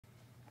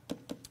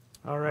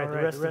All right, the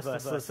rest of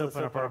us, let's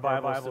open up our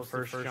Bibles to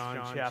 1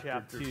 John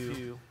chapter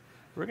 2.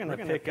 We're going to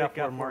pick up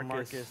where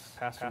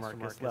Pastor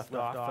Marcus left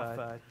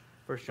off.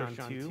 1 John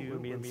 2, we'll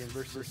be in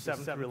verses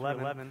 7 through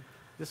 11.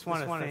 Just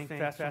want to thank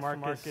Pastor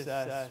Marcus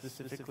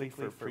specifically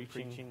for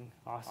preaching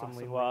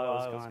awesomely while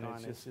I was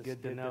gone. It's just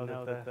good to know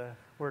that the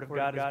Word of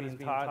God is being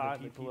taught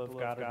and the people of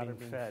God are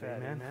being fed.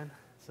 Amen.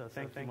 So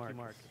thank you,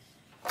 Marcus.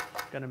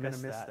 Going to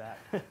miss that.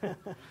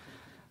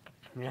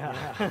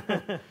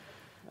 Yeah.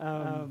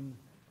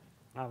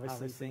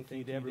 Obviously, thank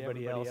you to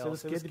everybody else. It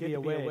was good to be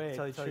away, to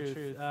tell you the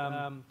truth.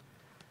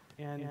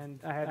 And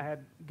I had a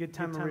good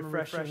time of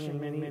refreshing in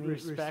many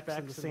respects.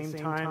 At the same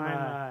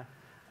time,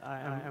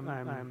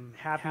 I'm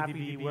happy to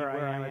be where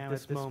I am at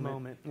this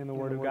moment in the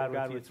Word of God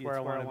with you. It's where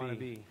I want to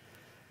be.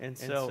 And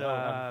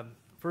so,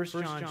 1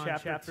 John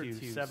chapter 2,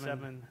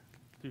 7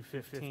 through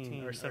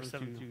 15, or 7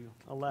 through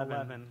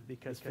 11,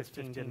 because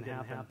 15 didn't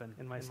happen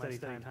in my study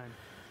time.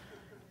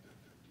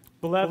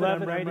 Beloved,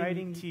 I'm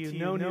writing to you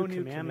no new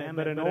commandment,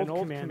 but an old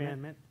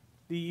commandment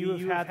that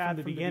you have had from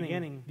the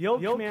beginning. The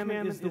old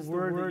commandment is the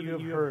word that you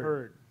have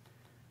heard.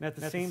 And at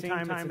the same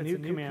time, it's a new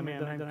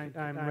commandment that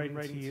I'm writing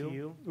to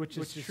you, which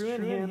is true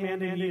in him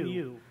and in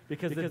you,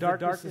 because the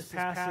darkness is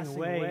passing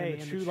away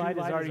and the true light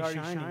is already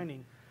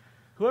shining.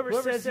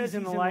 Whoever says he's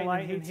in the light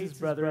and hates his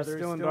brother is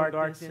still in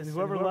darkness, and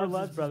whoever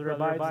loves his brother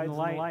abides in the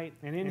light,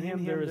 and in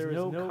him there is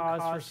no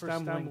cause for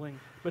stumbling.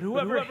 But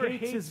whoever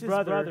hates his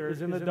brother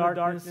is in the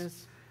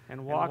darkness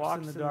and walks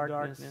in the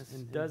darkness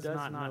and does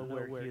not know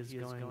where he is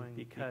going,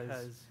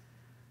 because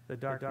the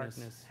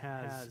darkness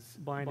has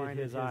blinded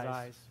his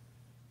eyes.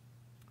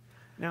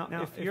 Now,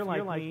 if you're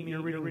like me,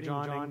 you're reading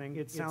John, and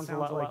it sounds a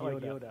lot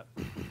like Yoda.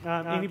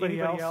 Anybody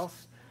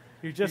else?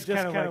 You're just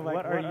kind of like,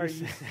 what are you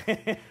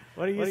saying?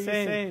 What are you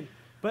saying?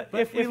 But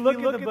if we look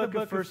at the book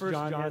of 1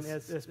 John,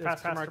 as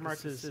Pastor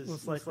Marcus has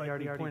most likely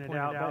already pointed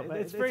out, but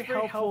it's very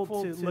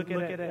helpful to look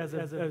at it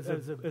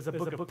as a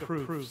book of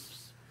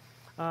proofs.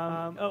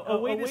 A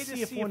way to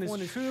see if one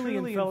is truly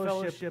in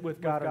fellowship with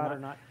God or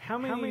not. How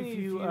many of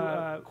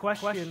you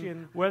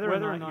question whether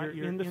or not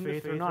you're in the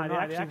faith or not?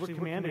 Actually, we're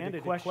commanded to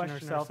question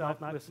ourselves,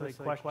 not necessarily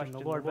question the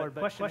Lord, but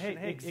question,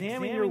 hey,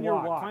 examine your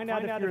walk. Find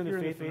out if you're in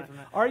the faith or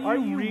not. Are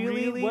you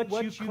really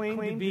what you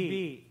claim to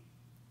be?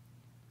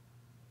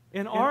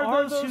 And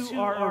are those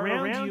who are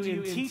around you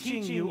and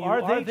teaching you,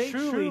 are they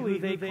truly who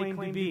they claim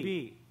to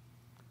be?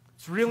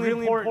 It's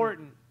really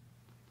important.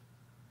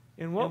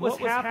 And what was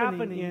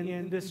happening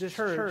in this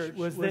church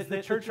was that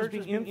the church was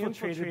being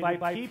infiltrated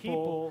by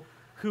people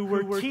who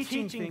were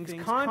teaching things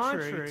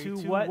contrary to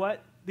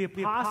what the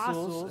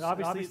apostles,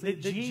 obviously,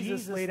 that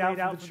Jesus laid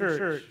out for the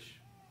church.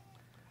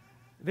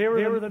 They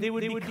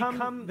would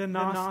become the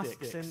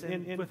Gnostics.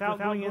 And without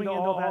going into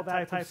all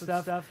that type of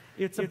stuff,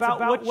 it's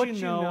about what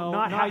you know,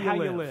 not how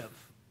you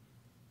live.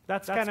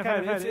 That's kind of how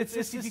it is.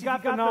 If you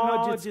got the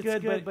knowledge, it's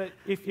good, but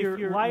if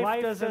your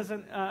life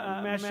doesn't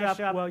mesh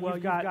up, well,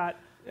 you've got...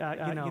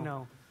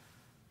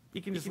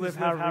 you can just live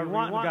however you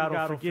want, and God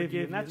will forgive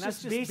you. And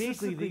that's just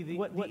basically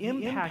what the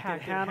impact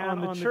it had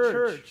on the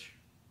church.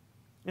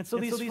 And so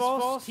these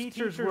false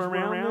teachers were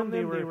around them.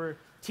 They were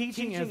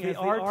teaching as they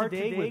are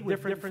today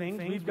with different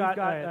things. We've got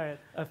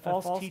a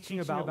false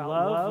teaching about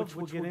love,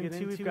 which we'll get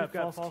into. We've got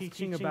false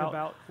teaching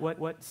about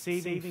what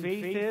saving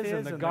faith is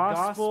and the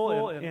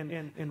gospel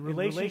and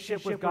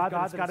relationship with God.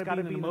 It's got to be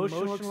an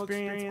emotional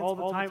experience all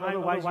the time.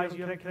 Otherwise,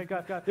 you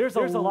have God. There's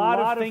a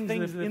lot of things that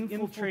have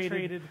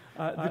infiltrated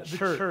the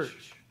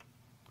church.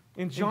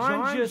 And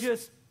John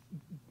just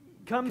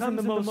comes in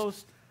the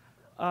most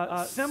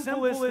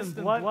simplest and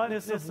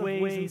bluntness of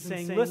ways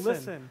and saying,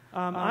 listen,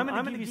 I'm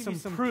going to give you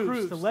some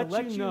proofs to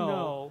let you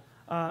know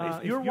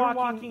if you're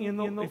walking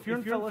if you're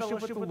in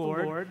fellowship with the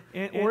Lord,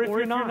 or if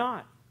you're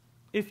not.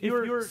 If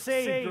you're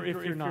saved or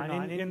if you're not.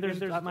 And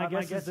there's my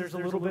guess is there's a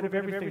little bit of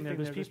everything there.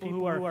 There's people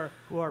who are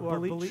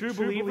true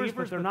believers,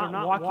 but they're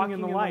not walking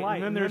in the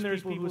light. And then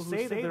there's people who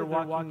say that they're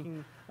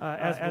walking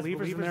as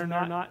believers, and they're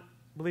not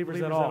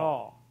believers at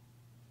all.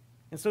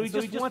 And so he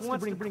just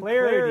wants to bring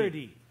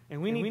clarity.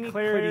 And we need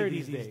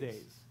clarity these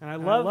days. And I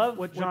love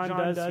what John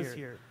does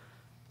here.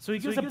 So he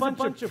gives a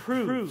bunch of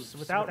proofs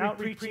without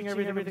preaching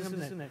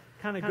everything.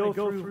 Kind of go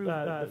through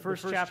the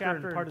first chapter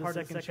and part of the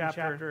second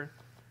chapter.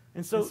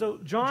 And so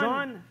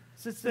John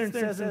sits there and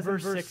says in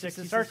verse 6,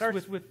 he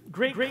starts with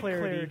great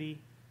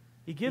clarity.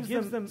 He gives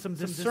them some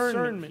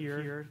discernment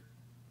here.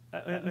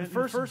 And the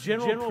first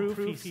general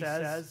proof, he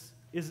says,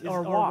 is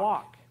our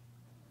walk.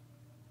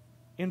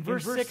 In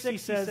verse 6, he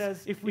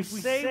says, if we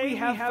say we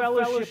have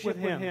fellowship with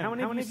him, how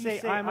many of you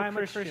say, I'm a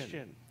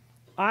Christian?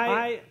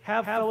 I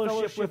have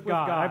fellowship with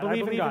God. I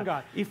believe in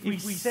God. If we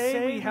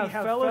say we have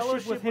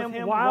fellowship with him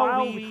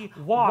while we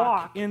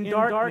walk in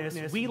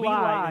darkness, we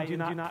lie and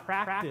do not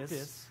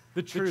practice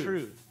the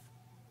truth.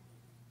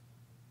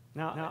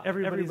 Now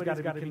everybody's got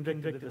to be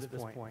convicted at this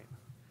point.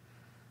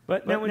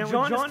 But now when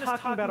John is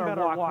talking about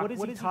our walk, what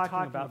is he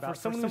talking about? For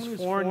someone who's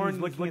foreign,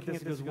 he's looking at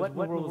this and goes, what in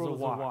the world is a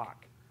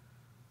walk?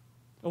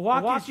 A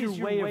walk is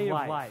your way of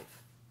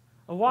life.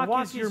 A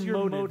walk is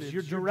your motives,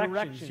 your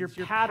directions, your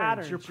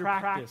patterns, your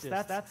practice.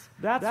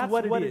 That's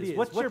what it is.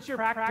 What's your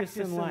practice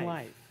in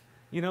life?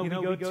 You know, we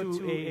go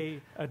to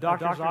a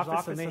doctor's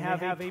office and they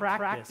have a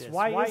practice.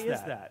 Why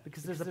is that?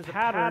 Because there's a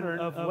pattern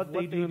of what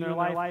they do in their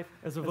life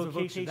as a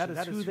vocation. That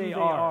is who they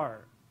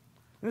are.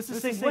 And this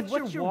is saying,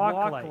 what's your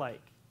walk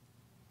like?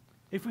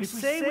 If we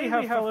say we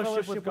have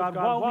fellowship with God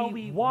while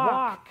we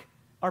walk,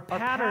 our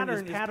pattern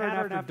is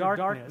patterned after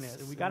darkness.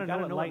 And we got to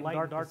know what light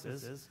and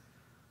darkness is.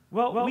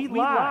 Well, we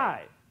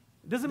lie.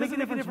 It doesn't make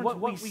any difference what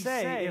we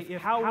say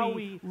if how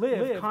we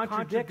live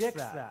contradicts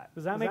that.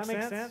 Does that make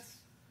sense?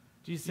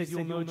 Jesus said,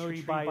 you'll know a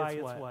tree by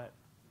its what?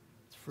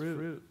 Its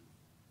fruit.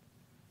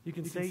 You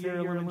can say you're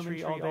a lemon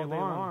tree all day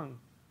long,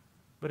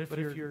 but if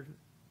you're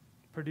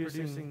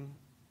producing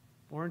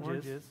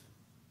oranges,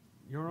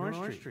 you're an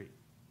orange tree.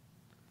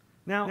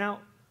 Now,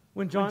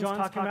 when John's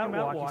talking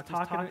about walk, he's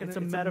talking, it's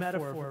a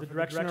metaphor for the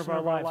direction of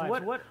our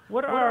lives.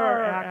 What are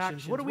our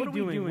actions? What are we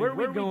doing? Where are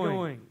we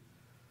going?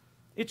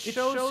 It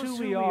shows who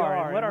we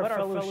are and what our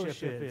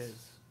fellowship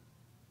is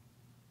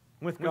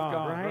with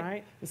God,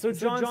 right? And so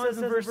John says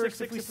in verse 6,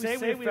 if we say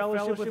we have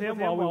fellowship with Him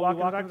while we walk in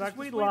darkness,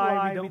 we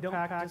lie, we don't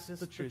practice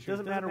the truth. It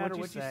doesn't matter what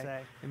you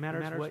say. It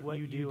matters what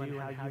you do and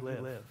how you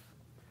live.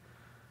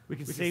 We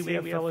can say we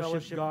have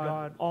fellowship with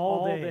God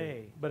all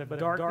day, but if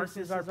darkness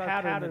is our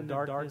pattern, then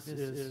darkness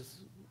is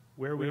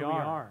where we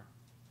are.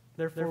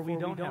 Therefore, we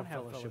don't have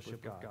fellowship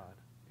with God,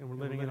 and we're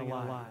living in a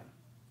lie.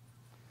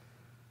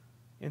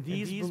 And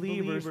these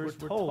believers were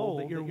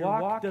told that your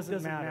walk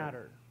doesn't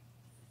matter.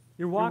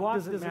 Your walk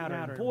doesn't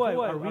matter. Boy,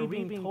 are we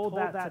being told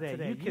that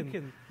today. You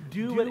can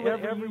do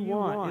whatever you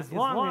want as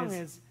long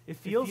as it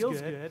feels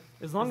good,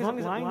 as long as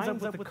it lines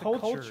up with the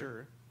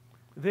culture,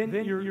 then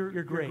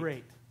you're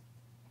great.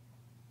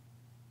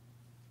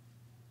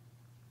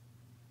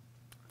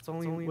 It's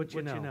only what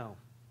you know.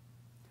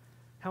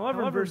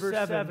 However, in verse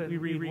 7, we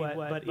read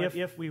what? But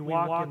if we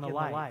walk in the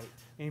light.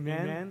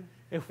 Amen?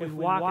 If we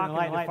walk in the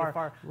light, if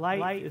our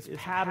light is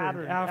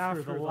patterned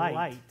after the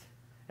light,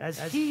 as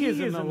He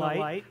is in the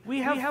light, we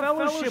have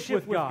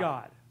fellowship with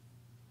God.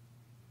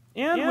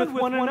 And with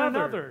one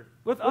another,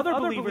 with other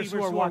believers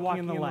who are walking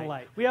in the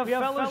light. We have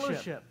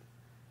fellowship.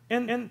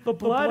 And the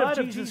blood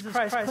of Jesus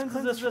Christ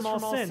cleanses us from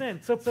all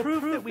sin. So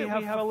proof that we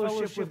have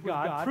fellowship with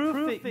God,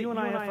 proof that you and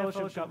I have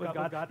fellowship with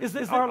God, is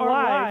that our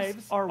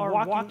lives are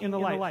walking in the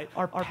light.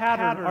 Our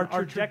pattern, our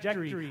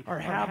trajectory, our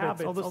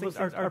habits, all those things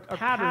are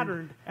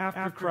patterned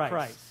after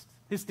Christ,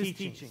 His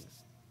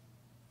teachings.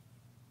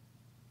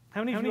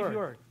 How many of you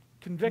are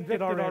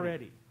convicted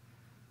already?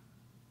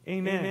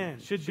 Amen.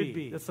 Should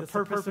be. That's the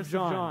purpose of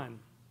John.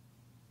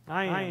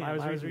 I am.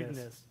 I was reading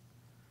this.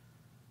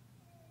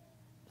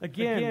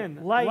 Again,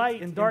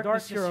 light and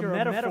darkness here are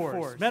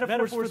metaphors.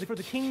 Metaphors for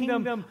the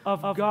kingdom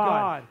of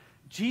God.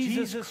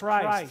 Jesus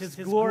Christ, His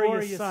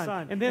glorious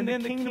Son. And then the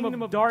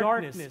kingdom of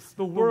darkness,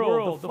 the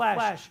world, the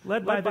flesh,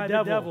 led by the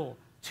devil.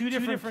 Two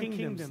different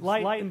kingdoms,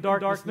 light and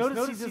darkness.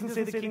 Notice He doesn't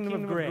say the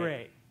kingdom of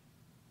gray.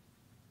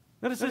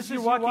 Notice it says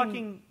you're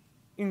walking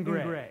in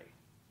gray.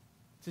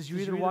 It says you're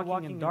either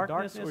walking in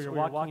darkness or you're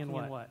walking in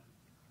what?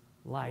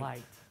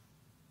 Light.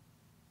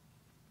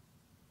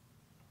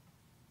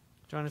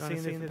 John is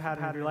saying that the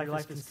pattern of your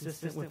life is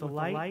consistent with the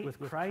light, with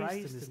Christ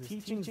and His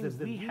teachings, that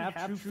we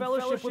have true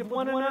fellowship with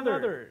one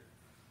another.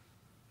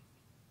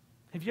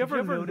 Have you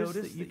ever noticed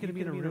that you can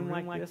be in a room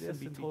like this and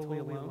be totally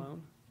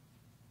alone?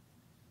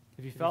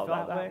 Have you felt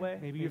that way?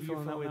 Maybe you're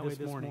feeling that way this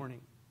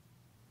morning.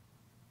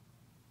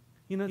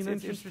 You know, it's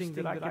interesting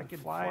that I could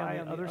fly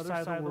on the other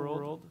side of the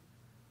world,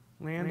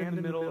 land in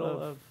the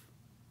middle of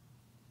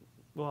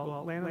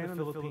land in the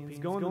Philippines,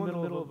 go in the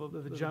middle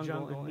of the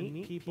jungle and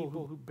meet people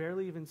who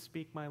barely even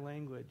speak my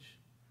language,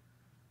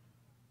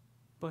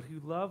 but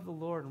who love the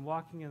Lord and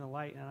walking in the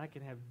light, and I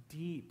can have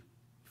deep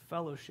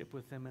fellowship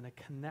with them and a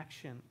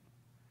connection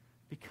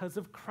because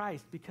of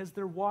Christ, because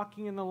they're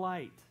walking in the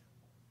light.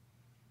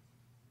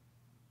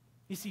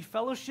 You see,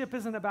 fellowship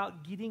isn't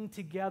about getting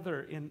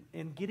together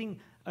and getting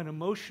an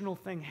emotional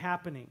thing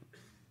happening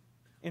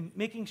and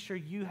making sure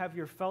you have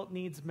your felt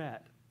needs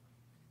met.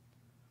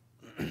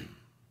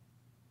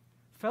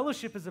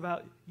 Fellowship is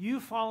about you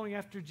following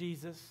after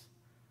Jesus,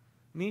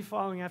 me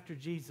following after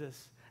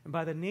Jesus, and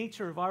by the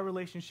nature of our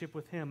relationship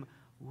with Him,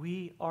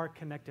 we are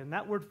connected. And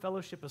that word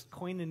fellowship is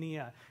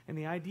koinonia, and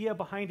the idea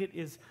behind it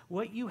is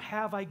what you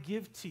have, I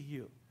give to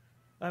you.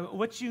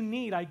 What you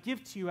need, I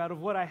give to you out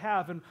of what I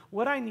have, and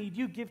what I need,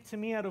 you give to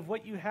me out of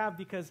what you have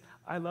because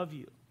I love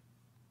you.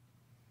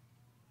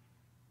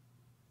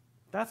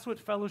 That's what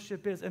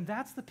fellowship is, and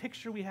that's the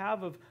picture we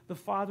have of the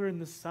Father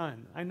and the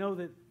Son. I know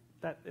that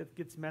it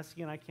gets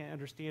messy and I can't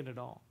understand it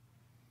all.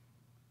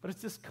 But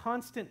it's this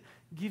constant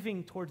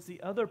giving towards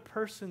the other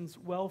person's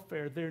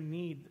welfare, their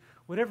need,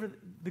 whatever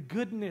the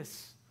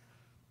goodness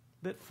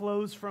that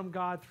flows from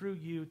God through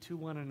you to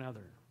one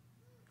another.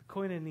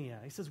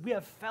 Koinonia. He says we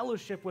have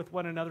fellowship with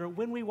one another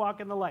when we walk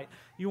in the light.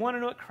 You want to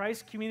know what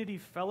Christ Community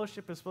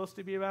Fellowship is supposed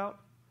to be about?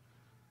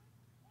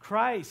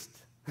 Christ.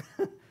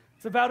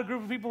 It's about a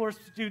group of people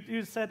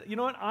who said, you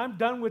know what, I'm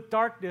done with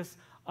darkness.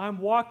 I'm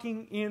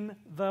walking in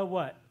the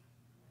what?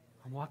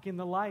 I'm walking in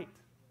the light.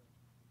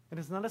 And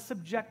it's not a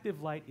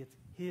subjective light, it's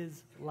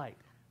His light,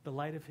 the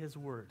light of His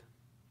Word,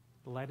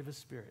 the light of His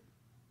Spirit.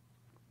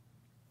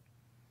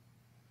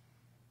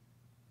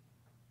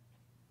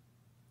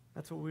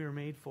 That's what we were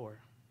made for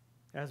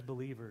as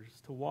believers,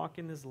 to walk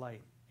in His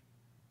light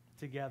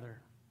together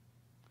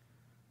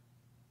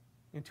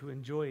and to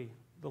enjoy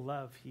the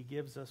love He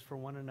gives us for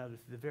one another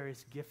through the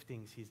various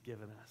giftings He's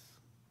given us.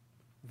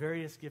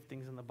 Various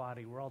giftings in the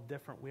body. We're all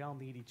different. We all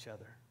need each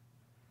other.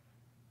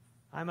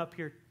 I'm up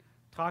here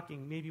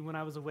talking. Maybe when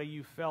I was away,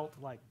 you felt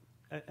like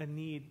a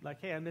need,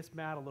 like, hey, I missed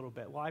Matt a little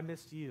bit. Well, I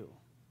missed you.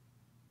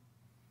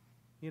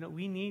 You know,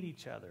 we need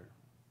each other.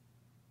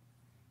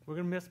 We're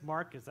going to miss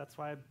Marcus. That's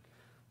why I'm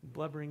a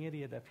blubbering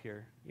idiot up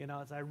here. You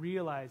know, as I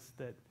realized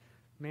that,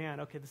 man,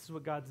 okay, this is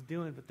what God's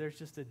doing, but there's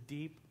just there's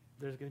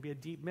going to be a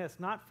deep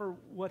miss. Not for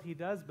what He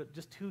does, but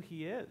just who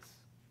He is.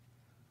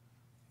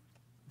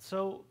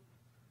 So,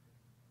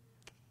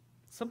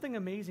 something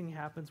amazing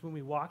happens when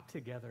we walk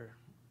together.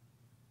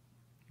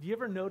 Do you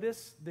ever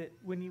notice that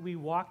when we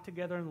walk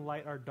together in the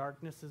light, our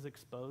darkness is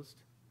exposed?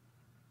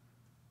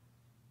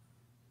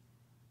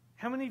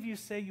 How many of you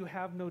say you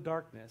have no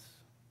darkness?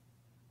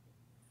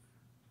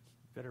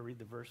 Better read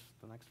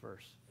the next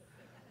verse.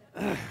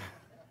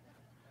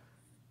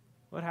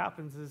 What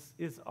happens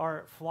is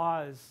our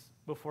flaws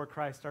before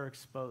Christ are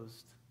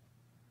exposed.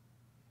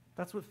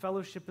 That's what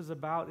fellowship is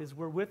about, is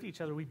we're with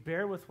each other. We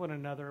bear with one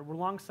another. We're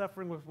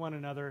long-suffering with one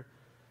another.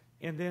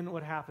 And then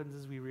what happens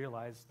is we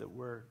realize that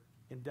we're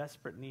in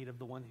desperate need of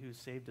the one who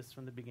saved us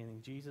from the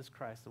beginning, Jesus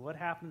Christ. And what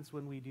happens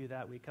when we do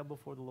that? We come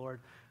before the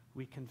Lord,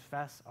 we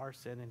confess our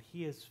sin, and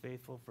He is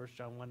faithful, 1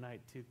 John 1:9,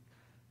 to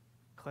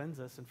cleanse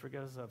us and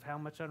forgive us of how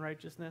much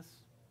unrighteousness?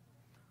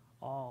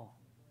 All.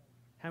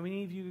 How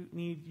many of you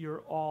need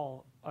your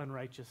all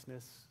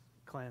unrighteousness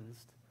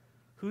cleansed?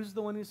 Who's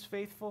the one who's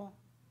faithful?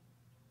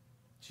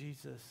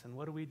 Jesus. And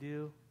what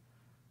do?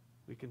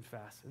 We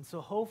confess. And so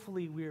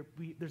hopefully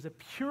there's a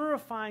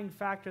purifying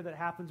factor that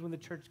happens when the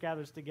church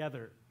gathers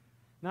together,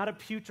 not a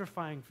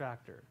putrefying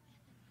factor.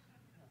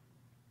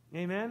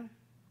 Amen?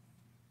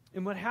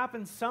 And what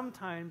happens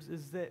sometimes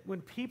is that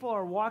when people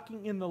are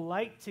walking in the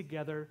light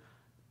together,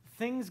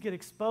 things get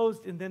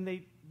exposed, and then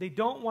they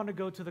don't want to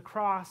go to the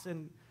cross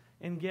and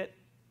get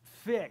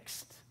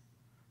fixed,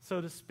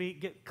 so to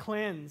speak, get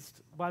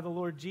cleansed by the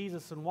Lord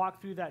Jesus and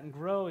walk through that and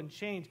grow and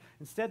change.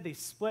 Instead, they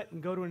split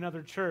and go to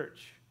another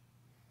church.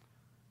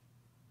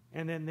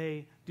 And then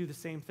they do the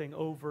same thing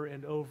over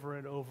and over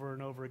and over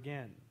and over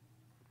again.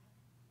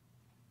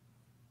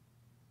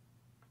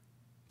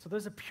 So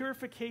there's a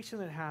purification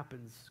that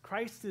happens.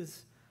 Christ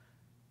is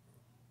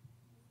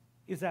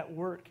at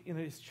work in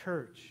His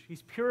church.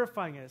 He's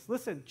purifying us.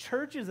 Listen,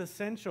 church is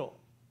essential.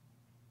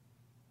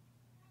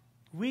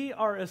 We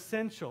are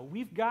essential.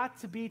 We've got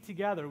to be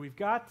together. We've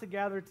got to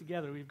gather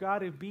together. We've got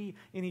to be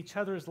in each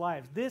other's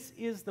lives. This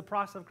is the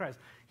process of Christ.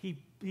 He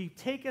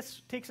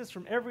takes us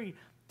from every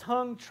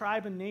tongue,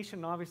 tribe, and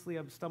nation. Obviously,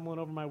 I'm stumbling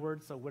over my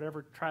words, so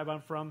whatever tribe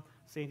I'm from,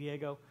 San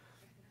Diego.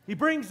 He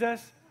brings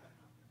us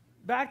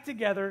back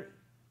together,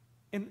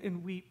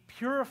 and we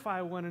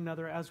purify one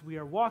another as we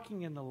are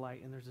walking in the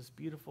light. And there's this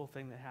beautiful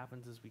thing that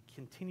happens as we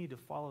continue to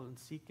follow and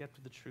seek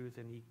after the truth,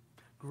 and He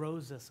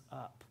grows us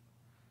up.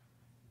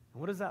 And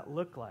what does that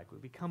look like? We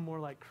become more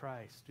like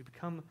Christ. We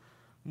become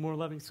more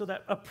loving. So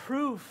that a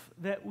proof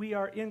that we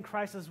are in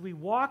Christ as we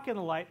walk in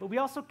the light, but we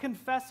also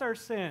confess our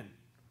sin.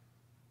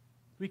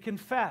 We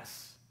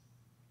confess.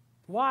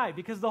 Why?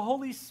 Because the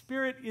Holy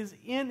Spirit is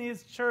in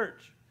His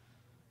church.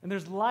 And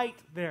there's light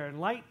there.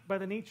 And light, by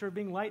the nature of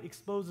being light,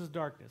 exposes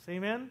darkness.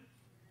 Amen?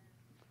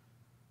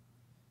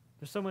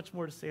 There's so much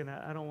more to say in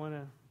that. I don't want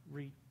to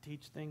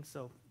reteach things,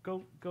 so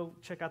go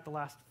check out the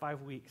last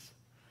 5 weeks.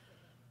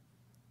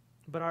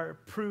 But our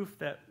proof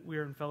that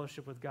we're in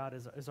fellowship with God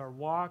is our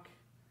walk.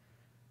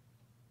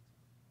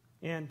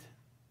 And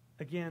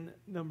again,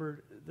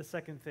 the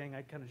second thing,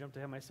 I kind of jumped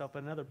ahead of myself,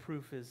 but another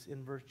proof is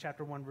in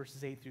chapter 1,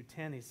 verses 8 through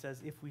 10. He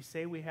says, if we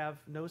say we have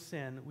no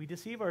sin, we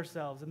deceive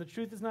ourselves, and the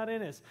truth is not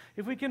in us.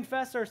 If we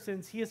confess our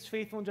sins, He is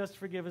faithful and just to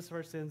forgive us of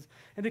our sins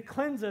and to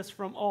cleanse us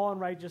from all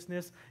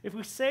unrighteousness. If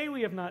we say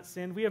we have not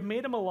sinned, we have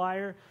made Him a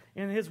liar,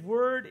 and His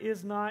word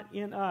is not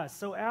in us.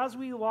 So as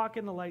we walk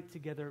in the light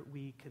together,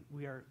 we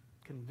are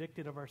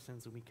convicted of our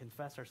sins, and we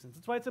confess our sins.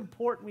 That's why it's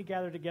important we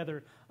gather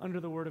together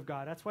under the Word of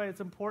God. That's why it's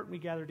important we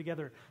gather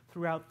together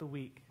throughout the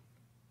week.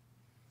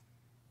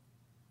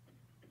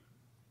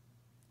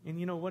 And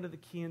you know, one of the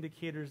key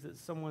indicators that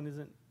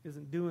someone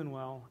isn't doing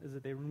well is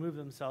that they remove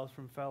themselves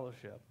from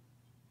fellowship.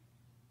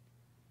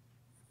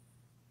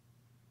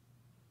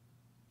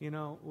 You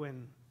know,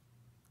 when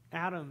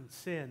Adam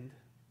sinned,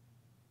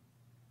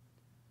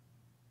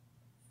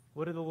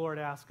 what did the Lord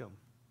ask him?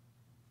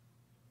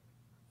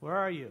 Where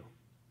are you?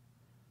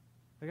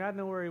 Did God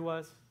know where he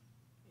was?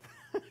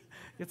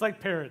 It's like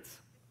parents.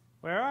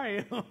 Where are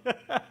you?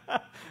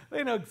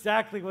 They know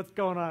exactly what's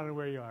going on and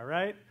where you are,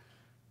 right?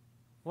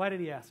 Why did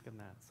He ask him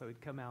that? So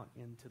he'd come out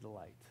into the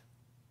light,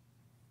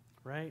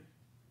 right?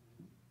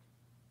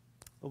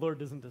 The Lord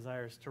doesn't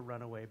desire us to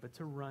run away, but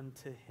to run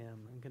to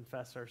him and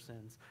confess our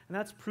sins. And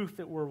that's proof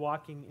that we're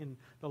walking in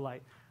the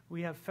light.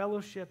 We have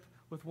fellowship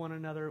with one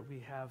another.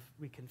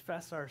 We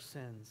confess our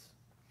sins.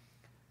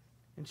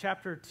 In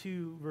chapter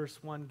 2,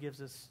 verse 1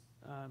 gives us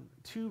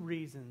 2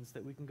 reasons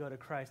that we can go to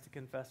Christ to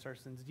confess our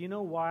sins. Do you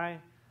know why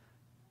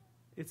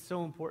it's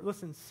so important?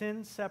 Listen,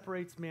 sin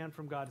separates man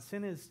from God.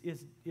 Sin is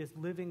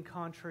living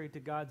contrary to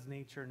God's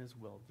nature and his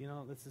will. You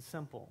know, that's as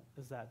simple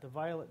as that.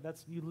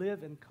 You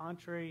live in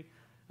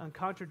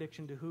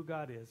contradiction to who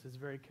God is, his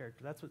very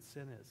character. That's what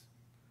sin is.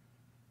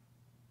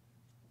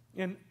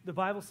 And the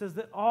Bible says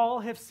that all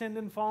have sinned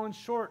and fallen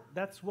short.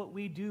 That's what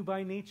we do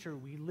by nature.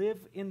 We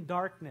live in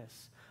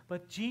darkness.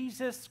 But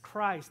Jesus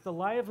Christ, the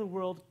light of the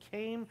world,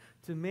 came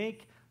to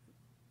make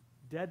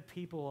dead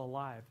people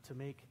alive, to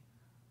make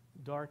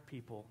dark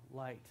people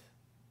light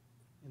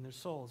in their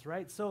souls,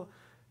 right? So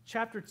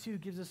chapter 2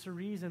 gives us a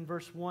reason.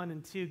 Verse 1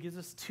 and 2 gives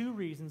us 2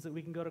 reasons that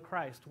we can go to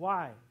Christ.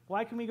 Why?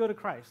 Why can we go to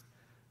Christ?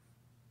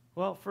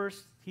 Well,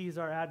 first, he's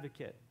our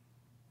advocate.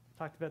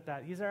 Talked about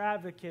that. He's our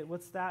advocate.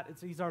 What's that?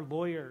 He's our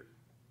lawyer.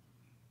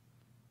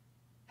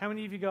 How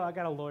many of you go, I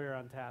got a lawyer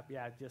on tap?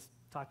 Yeah, just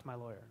talk to my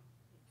lawyer.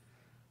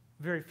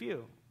 Very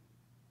few.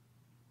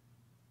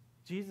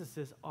 Jesus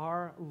is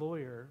our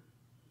lawyer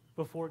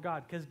before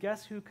God. Because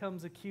guess who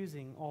comes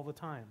accusing all the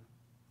time?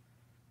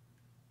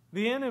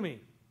 The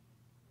enemy.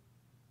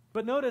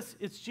 But notice,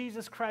 it's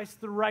Jesus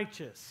Christ the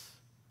righteous.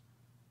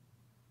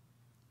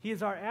 He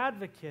is our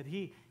advocate.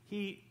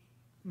 He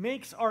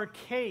makes our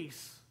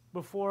case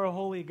before a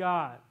holy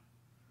God,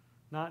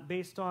 not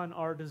based on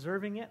our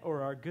deserving it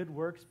or our good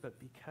works, but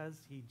because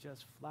he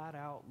just flat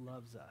out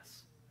loves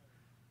us.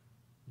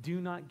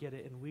 Do not get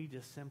it, and we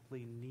just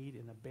simply need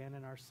and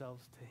abandon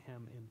ourselves to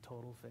him in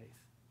total faith.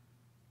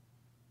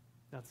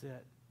 That's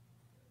it.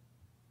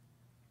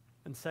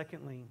 And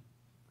secondly,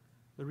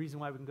 the reason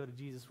why we can go to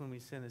Jesus when we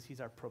sin is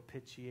he's our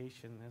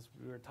propitiation. As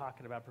we were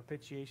talking about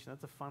propitiation,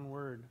 that's a fun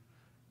word.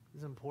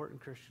 It's an important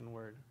Christian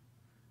word.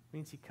 It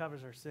means he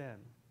covers our sin.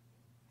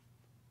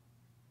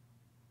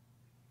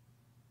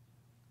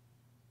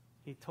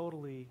 He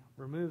totally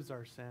removes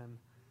our sin.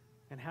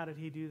 And how did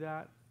he do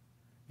that?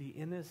 The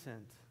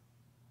innocent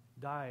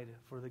died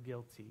for the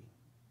guilty,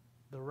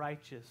 the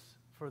righteous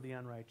for the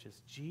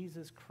unrighteous.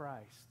 Jesus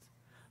Christ,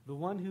 the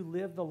one who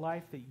lived the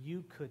life that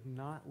you could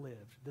not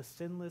live, the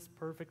sinless,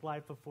 perfect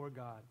life before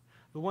God,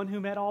 the one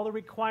who met all the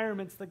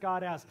requirements that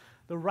God asked,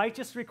 the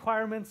righteous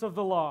requirements of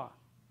the law.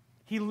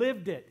 He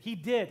lived it. He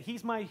did.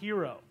 He's my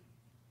hero.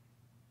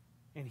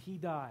 And he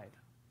died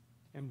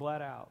and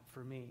bled out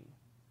for me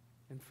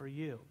and for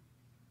you.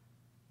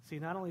 See,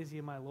 not only is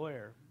he my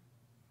lawyer,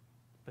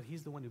 but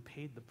he's the one who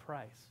paid the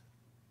price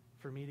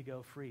for me to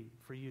go free,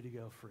 for you to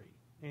go free.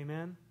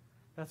 Amen?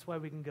 That's why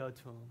we can go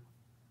to him.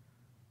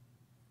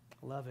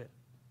 Love it.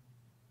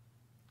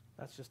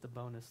 That's just a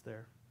bonus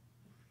there.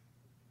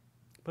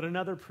 But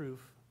another proof.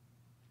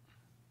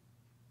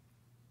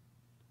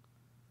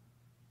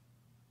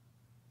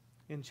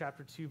 In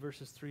chapter 2,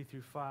 verses 3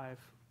 through 5.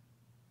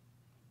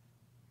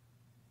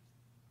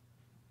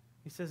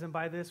 He says, and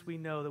by this we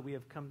know that we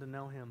have come to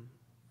know him,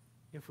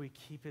 if we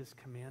keep his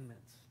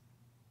commandments.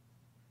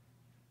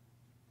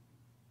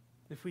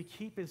 If we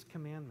keep his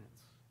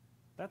commandments.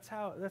 That's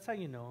how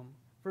you know him.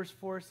 Verse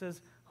 4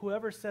 says,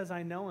 whoever says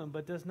I know him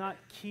but does not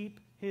keep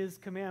his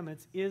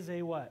commandments is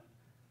a what?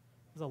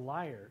 Is a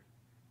liar.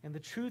 And the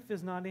truth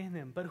is not in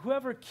him. But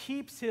whoever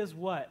keeps his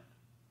what?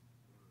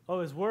 Oh,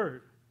 his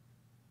word.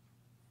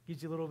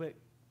 Gives you a little bit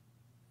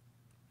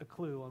a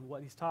clue on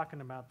what he's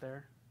talking about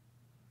there.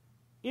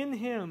 In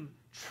him,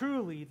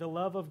 truly, the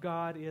love of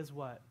God is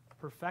what?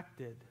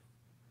 Perfected.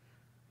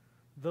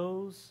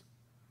 Those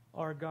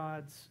who are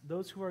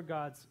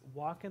God's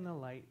walk in the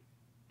light,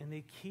 and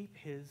they keep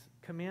his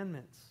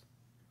commandments,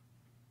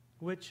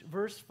 which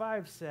verse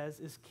 5 says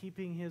is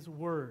keeping his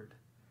word.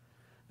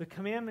 The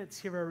commandments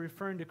here are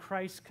referring to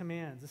Christ's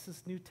commands. This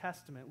is New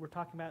Testament. We're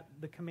talking about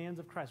the commands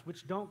of Christ,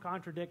 which don't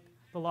contradict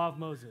the law of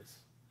Moses.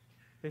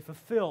 They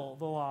fulfill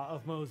the law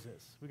of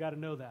Moses. We got to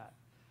know that.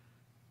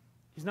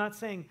 He's not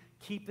saying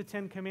keep the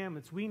 10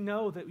 commandments. We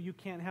know that you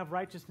can't have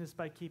righteousness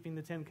by keeping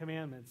the 10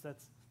 commandments.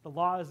 The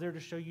law is there to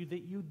show you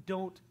that you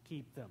don't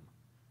keep them.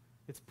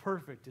 It's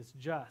perfect. It's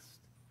just.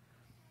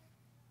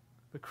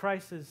 But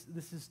Christ says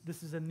this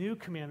is a new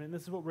commandment. And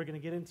this is what we're going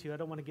to get into. I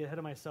don't want to get ahead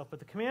of myself. But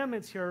the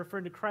commandments here are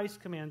referring to Christ's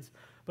commands.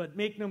 But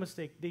make no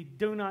mistake, they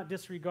do not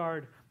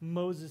disregard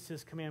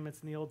Moses' commandments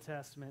in the Old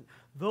Testament.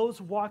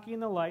 Those walking in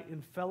the light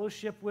in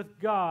fellowship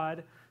with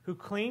God, who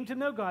claim to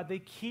know God, they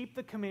keep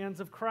the commands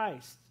of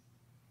Christ.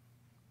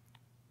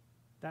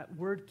 That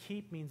word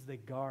keep means they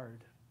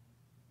guard.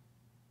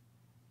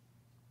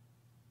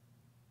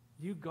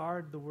 Do you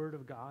guard the word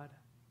of God?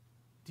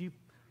 Do you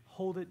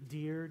hold it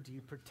dear? Do you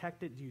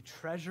protect it? Do you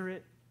treasure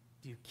it?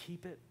 Do you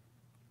keep it?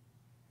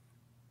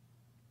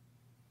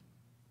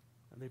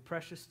 Are they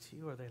precious to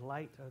you? Are they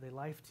light? Are they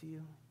life to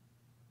you?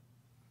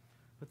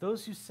 But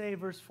those who say,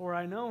 verse 4,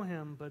 I know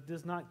him, but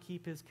does not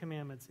keep his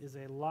commandments, is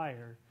a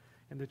liar,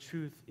 and the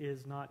truth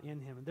is not in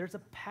him. And there's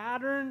a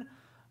pattern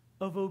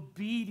of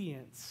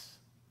obedience.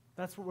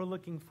 That's what we're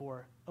looking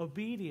for.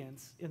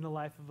 Obedience in the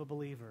life of a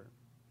believer.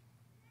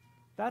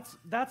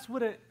 That's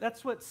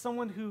what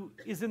someone who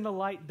is in the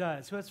light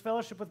does, who has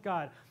fellowship with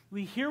God.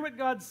 We hear what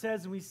God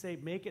says and we say,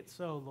 make it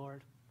so,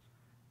 Lord.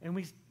 And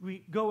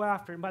we go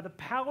after it. And by the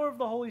power of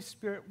the Holy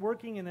Spirit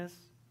working in us,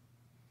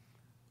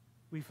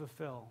 we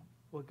fulfill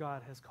what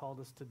God has called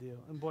us to do.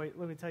 And boy,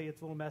 let me tell you,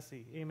 it's a little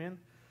messy. Amen?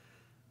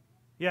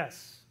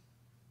 Yes.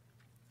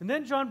 And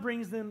then John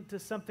brings them to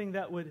something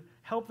that would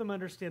help them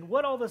understand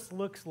what all this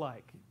looks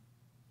like.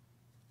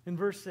 In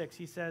verse 6,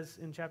 he says,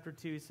 in chapter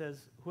 2, he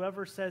says,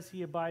 whoever says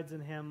he abides in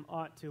him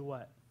ought to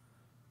what?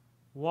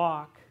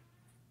 Walk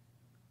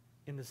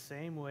in the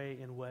same way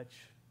in which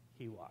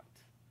he walked.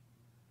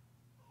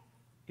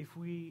 If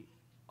we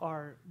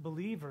are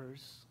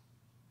believers,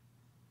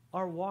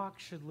 our walk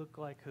should look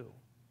like who?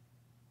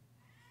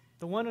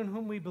 The one in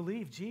whom we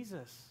believe,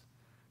 Jesus.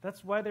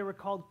 That's why they were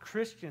called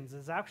Christians.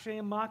 It's actually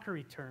a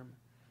mockery term.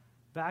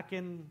 Back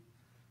in,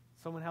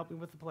 someone help me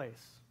with the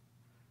place.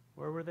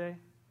 Where were they?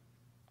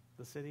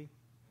 The city,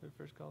 what was it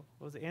first called?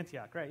 What was it?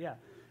 Antioch, right, yeah.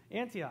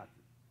 Antioch.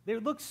 They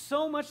looked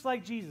so much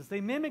like Jesus.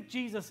 They mimicked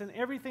Jesus in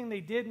everything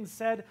they did and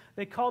said.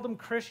 They called them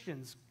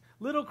Christians.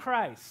 Little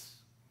Christ.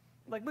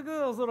 Like, look at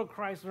those little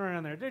Christs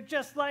around there. They're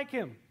just like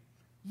him.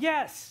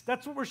 Yes,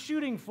 that's what we're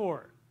shooting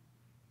for.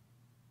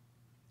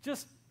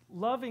 Just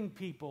loving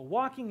people,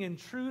 walking in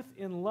truth,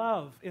 in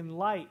love, in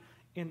light,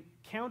 in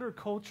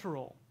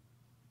countercultural,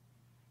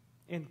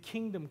 in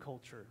kingdom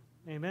culture.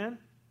 Amen?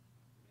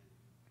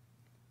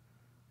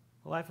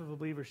 The life of a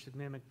believer should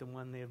mimic the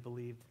one they have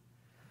believed.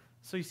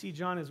 So you see,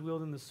 John is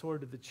wielding the sword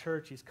to the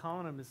church. He's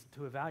calling them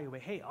to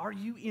evaluate, hey, are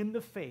you in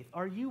the faith?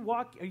 Are you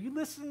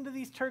listening to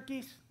these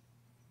turkeys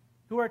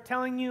who are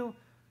telling you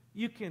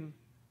you can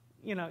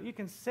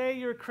say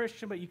you're a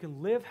Christian, but you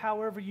can live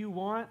however you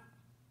want?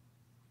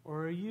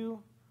 Or are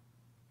you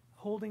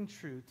holding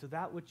true to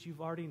that which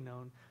you've already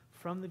known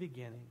from the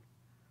beginning?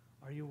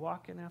 Are you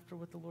walking after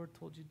what the Lord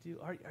told you to do?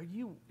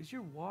 Is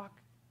your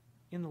walk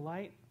in the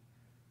light?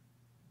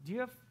 Do you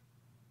have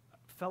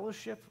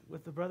fellowship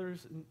with the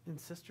brothers and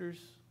sisters?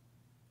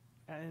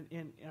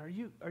 And are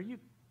you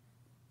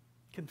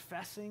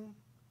confessing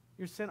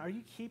your sin? Are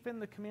you keeping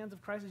the commands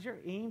of Christ? Is your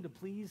aim to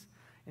please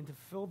and to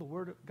fulfill the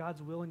word of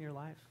God's will in your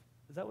life?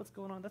 Is that what's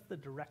going on? That's the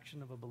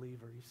direction of a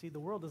believer. You see, the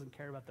world doesn't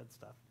care about that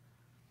stuff.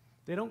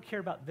 They don't care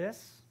about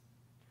this.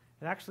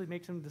 It actually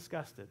makes them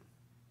disgusted.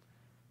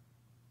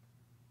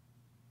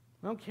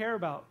 They don't care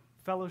about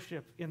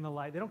fellowship in the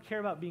light. They don't care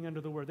about being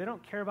under the word. They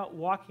don't care about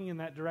walking in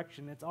that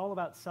direction. It's all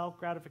about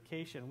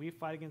self-gratification. We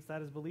fight against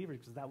that as believers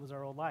because that was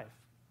our old life.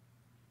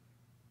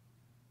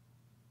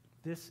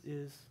 This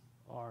is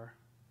our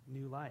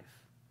new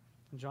life.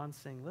 And John's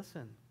saying,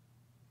 listen,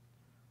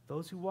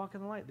 those who walk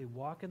in the light, they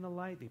walk in the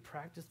light, they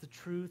practice the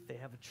truth, they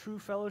have a true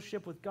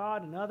fellowship with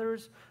God and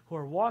others who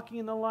are walking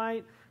in the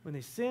light. When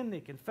they sin, they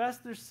confess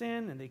their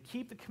sin and they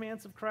keep the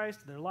commands of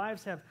Christ. Their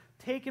lives have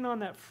taken on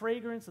that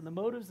fragrance and the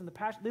motives and the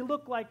passion. They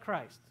look like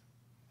Christ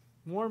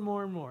more and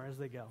more and more as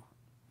they go.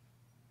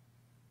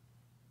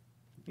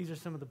 These are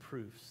some of the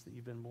proofs that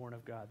you've been born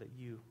of God, that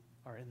you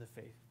are in the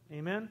faith.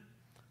 Amen?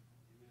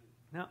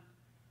 Now,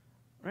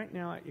 right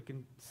now, you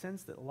can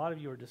sense that a lot of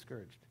you are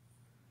discouraged.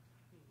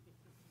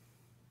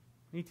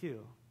 Me too.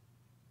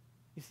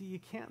 You see, you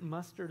can't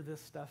muster this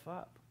stuff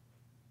up.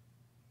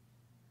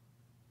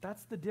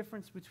 That's the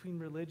difference between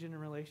religion and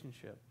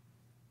relationship.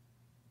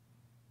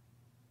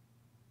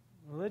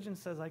 Religion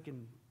says I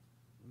can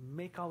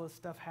make all this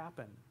stuff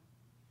happen.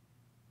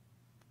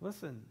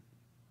 Listen,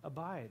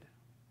 abide.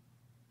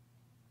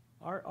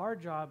 Our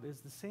job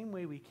is the same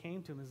way we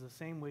came to him is the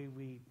same way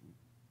we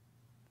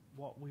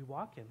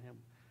walk in him.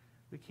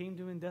 We came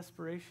to him in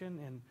desperation,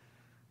 and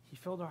he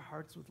filled our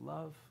hearts with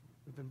love.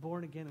 We've been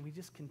born again, and we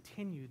just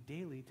continue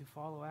daily to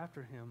follow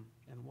after him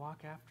and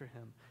walk after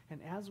him. And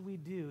as we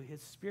do,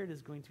 his Spirit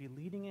is going to be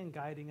leading and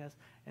guiding us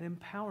and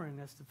empowering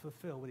us to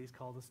fulfill what he's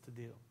called us to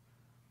do.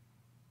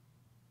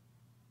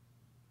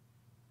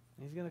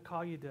 And he's going to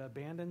call you to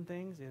abandon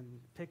things and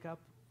pick up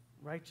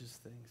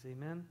righteous things.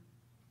 Amen?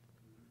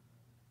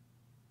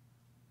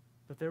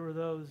 But there were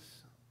those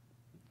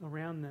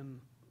around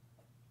them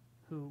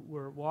who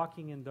were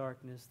walking in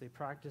darkness. They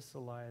practiced a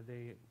lie.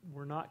 They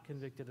were not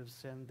convicted of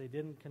sin. They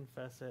didn't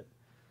confess it.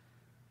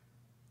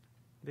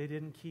 They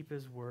didn't keep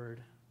his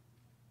word.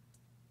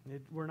 They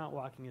were not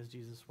walking as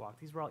Jesus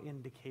walked. These were all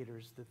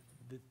indicators that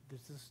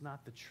this is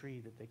not the tree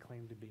that they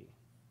claim to be.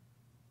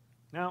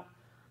 Now,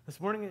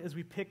 this morning as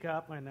we pick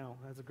up, I know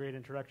that's a great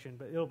introduction,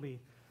 but it'll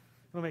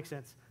make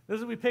sense.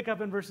 As we pick up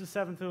in verses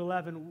 7 through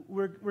 11,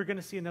 we're going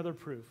to see another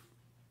proof.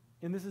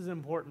 And this is an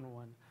important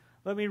one.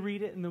 Let me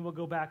read it, and then we'll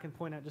go back and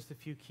point out just a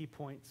few key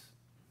points.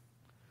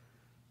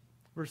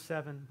 Verse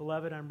 7,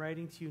 Beloved, I'm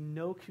writing to you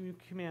no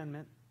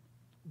commandment,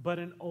 but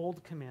an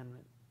old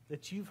commandment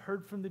that you've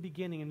heard from the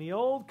beginning. And the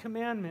old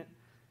commandment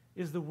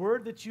is the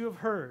word that you have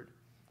heard.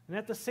 And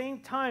at the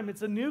same time,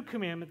 it's a new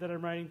commandment that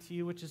I'm writing to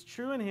you, which is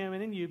true in him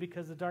and in you,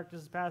 because the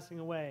darkness is passing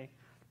away,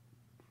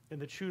 and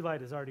the true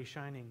light is already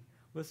shining.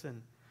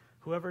 Listen,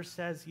 Whoever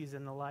says he's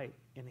in the light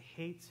and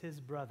hates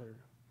his brother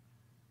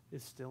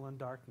is still in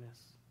darkness.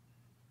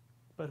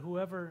 But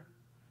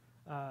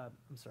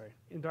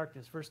in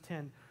darkness, verse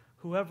 10,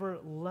 whoever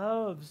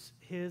loves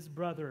his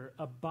brother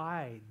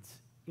abides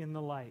in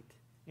the light,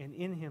 and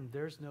in him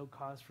there's no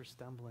cause for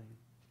stumbling.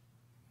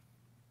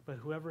 But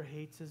whoever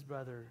hates his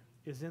brother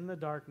is in the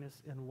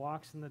darkness and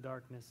walks in the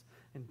darkness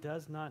and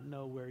does not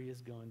know where he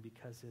is going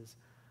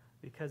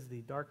because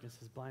the darkness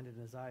has blinded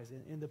his eyes.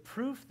 And the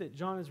proof that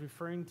John is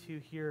referring to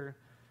here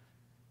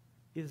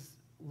is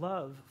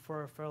love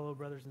for our fellow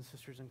brothers and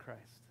sisters in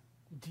Christ.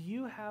 Do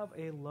you have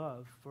a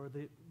love for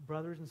the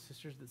brothers and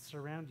sisters that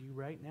surround you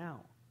right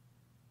now?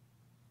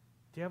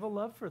 Do you have a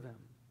love for them?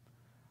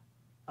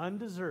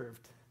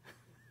 Undeserved.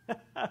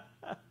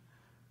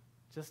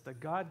 Just a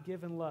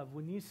God-given love.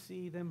 When you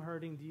see them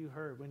hurting, do you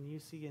hurt? When you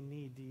see a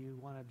need, do you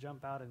want to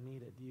jump out and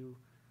meet it?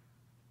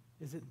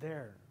 Is it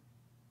there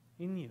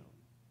in you?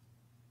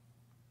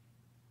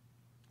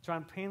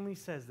 John plainly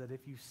says that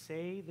if you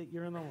say that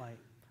you're in the light,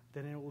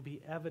 then it will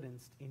be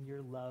evidenced in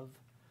your love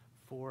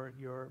for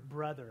your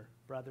brother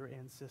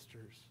and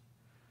sisters.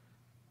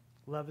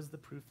 Love is the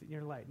proof that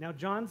you're in light. Now,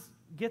 John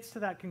gets to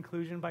that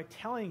conclusion by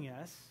telling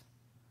us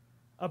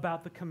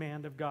about the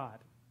command of God.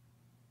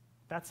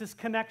 That's his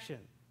connection.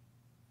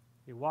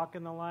 You walk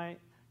in the light,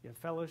 you have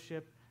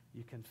fellowship,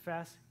 you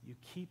confess, you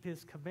keep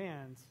his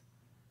commands,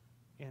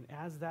 and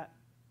as that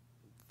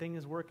thing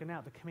is working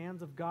out, the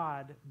commands of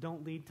God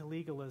don't lead to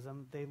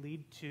legalism, they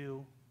lead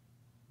to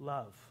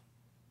love.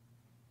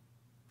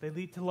 They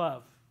lead to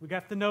love. We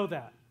have to know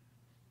that.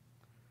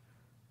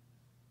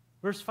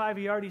 Verse 5,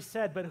 he already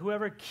said, but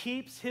whoever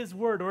keeps his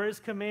word or his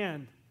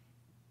command,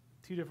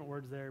 two different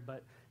words there,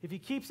 but if he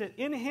keeps it,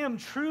 in him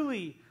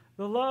truly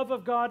the love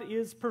of God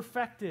is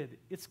perfected.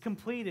 It's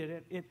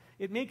completed.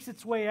 It makes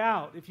its way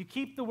out. If you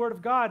keep the word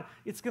of God,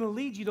 it's going to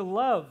lead you to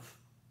love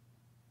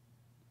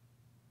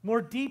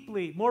more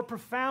deeply, more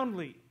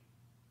profoundly,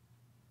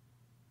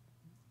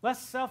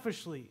 less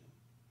selfishly.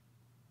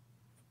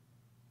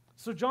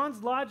 So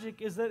John's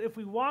logic is that if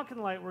we walk in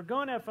the light, we're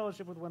going to have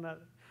fellowship with one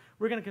another,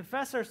 we're going to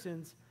confess our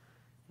sins,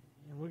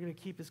 and we're going to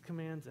keep his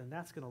commands, and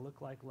that's going to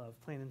look like love,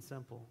 plain and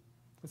simple.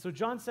 And so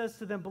John says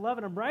to them,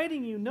 beloved, I'm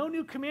writing you no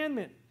new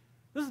commandment.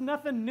 This is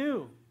nothing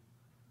new.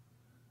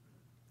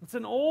 It's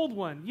an old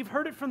one. You've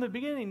heard it from the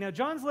beginning. Now,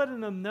 John's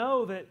letting them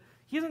know that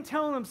he isn't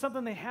telling them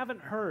something they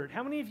haven't heard.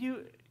 How many of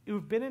you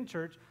who've been in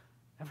church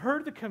have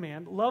heard the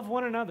command, love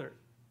one another?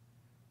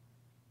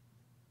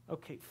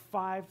 Okay,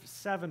 5,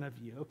 7 of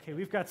you. Okay,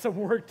 we've got some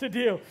work to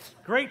do.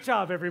 Great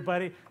job,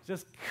 everybody.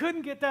 Just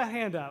couldn't get that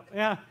hand up.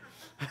 Yeah.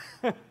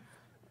 All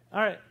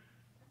right.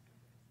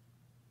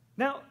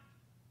 Now,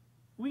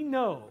 we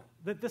know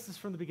that this is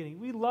from the beginning.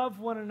 We love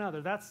one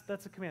another. That's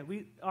a command.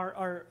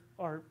 Our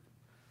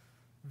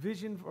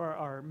vision for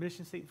our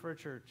mission statement for our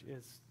church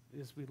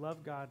is we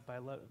love God by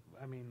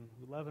we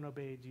love and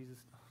obey Jesus.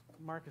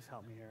 Marcus,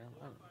 help me here.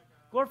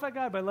 Glorify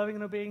God by loving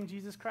and obeying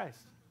Jesus Christ.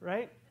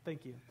 Right?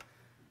 Thank you.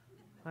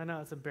 I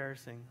know it's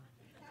embarrassing.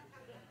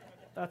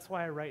 That's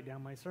why I write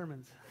down my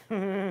sermons.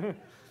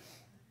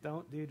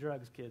 Don't do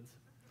drugs, kids.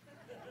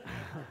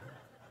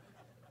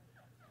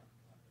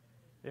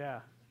 Yeah.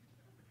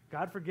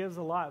 God forgives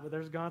a lot, but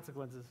there's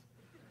consequences.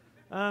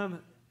 Now,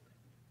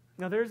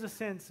 there's a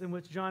sense in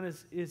which John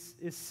is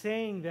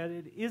saying that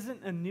it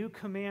isn't a new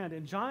command.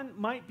 And John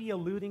might be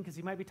alluding, because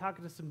he might be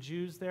talking to some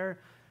Jews there,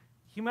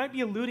 he might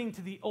be alluding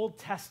to the Old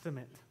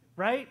Testament,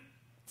 right?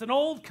 It's an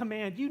old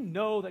command. You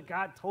know that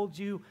God told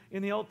you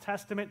in the Old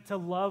Testament to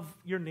love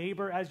your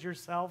neighbor as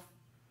yourself.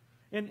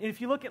 And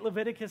if you look at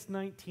Leviticus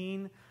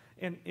 19,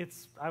 and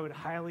I would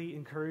highly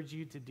encourage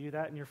you to do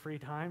that in your free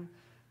time.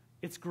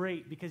 It's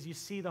great because you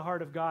see the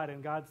heart of God,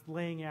 and God's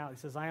laying out. He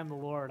says, I am the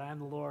Lord, I am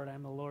the Lord, I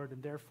am the Lord,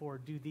 and therefore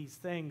do these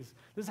things.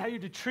 This is how you're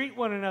to treat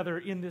one another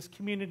in this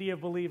community of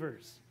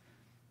believers,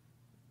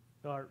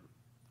 or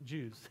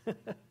Jews.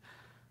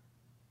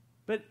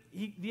 But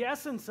the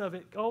essence of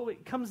it,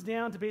 it comes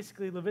down to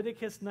basically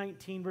Leviticus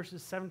 19,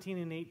 verses 17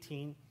 and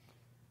 18.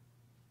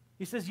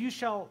 He says, you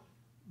shall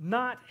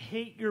not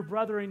hate your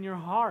brother in your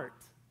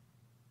heart,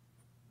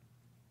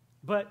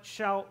 but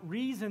shall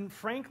reason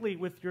frankly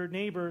with your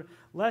neighbor,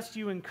 lest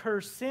you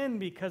incur sin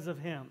because of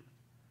him.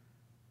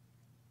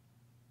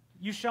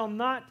 You shall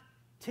not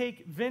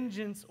take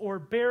vengeance or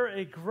bear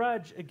a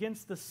grudge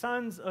against the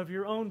sons of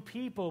your own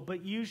people,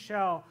 but you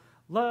shall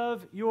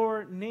love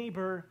your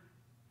neighbor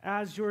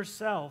as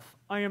yourself.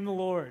 I am the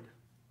Lord.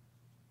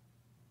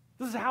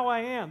 This is how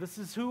I am. This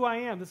is who I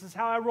am. This is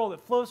how I roll.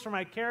 It flows from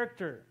my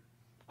character.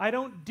 I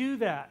don't do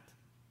that.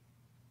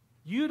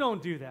 You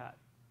don't do that.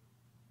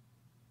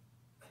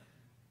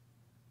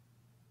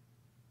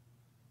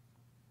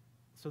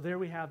 So there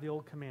we have the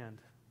old command,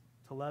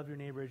 to love your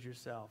neighbor as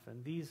yourself.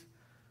 And these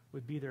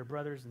would be their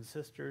brothers and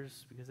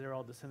sisters because they're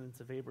all descendants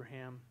of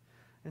Abraham.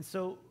 And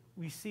so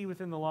we see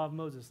within the law of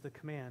Moses the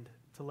command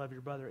to love your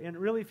brother. And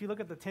really, if you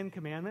look at the 10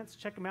 Commandments,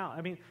 check them out.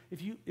 I mean,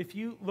 if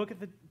you look at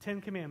the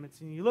 10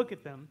 Commandments and you look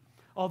at them,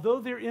 although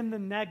they're in the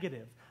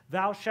negative,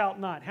 Thou shalt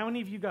not. How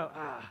many of you go,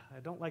 I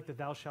don't like the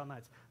thou shalt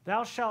nots.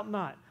 Thou shalt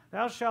not.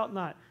 Thou shalt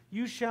not.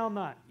 You shall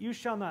not. You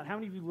shall not. How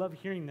many of you love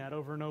hearing that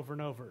over and over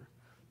and over?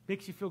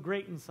 Makes you feel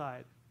great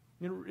inside.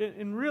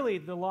 And really,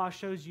 the law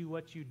shows you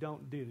what you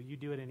don't do. You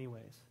do it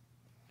anyways.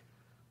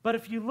 But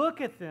if you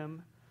look at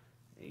them,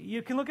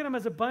 you can look at them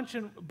as a bunch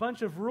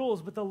of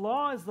rules, but the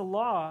law is the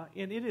law,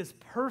 and it is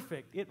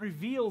perfect. It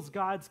reveals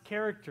God's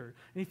character.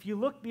 And if you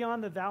look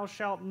beyond the thou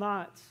shalt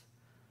nots,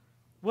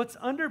 what's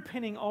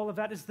underpinning all of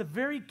that is the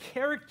very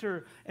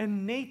character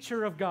and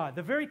nature of God.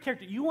 The very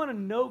character. You want to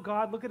know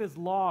God, look at his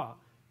law,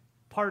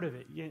 part of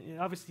it.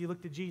 Obviously, you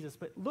look to Jesus,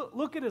 but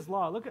look at his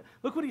law. Look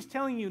what he's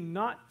telling you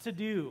not to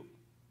do.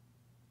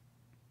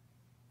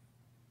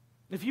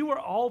 If you were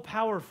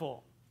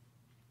all-powerful,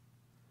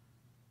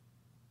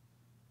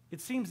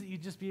 it seems that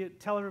you'd just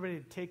tell everybody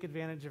to take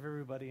advantage of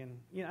everybody. And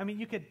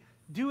you could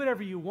do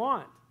whatever you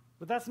want,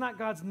 but that's not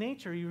God's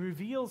nature. He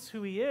reveals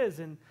who he is,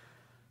 and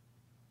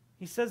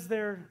he says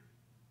there,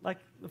 like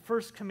the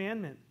first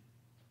commandment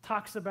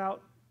talks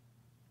about,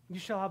 you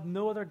shall have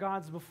no other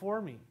gods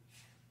before me.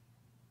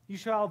 You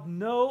shall have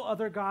no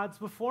other gods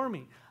before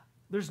me.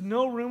 There's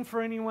no room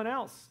for anyone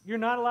else. You're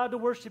not allowed to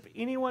worship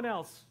anyone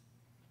else.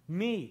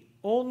 Me,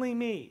 only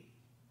me.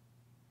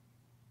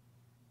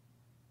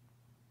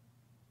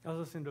 I was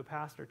listening to a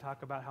pastor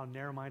talk about how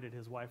narrow-minded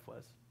his wife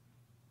was.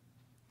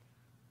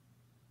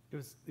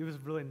 It was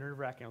really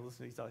nerve-wracking. I was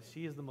listening to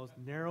she is the most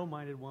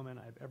narrow-minded woman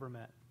I've ever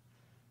met.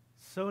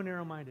 So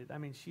narrow-minded. I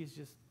mean, she's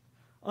just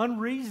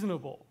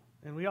unreasonable.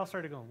 And we all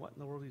started going, what in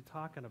the world are you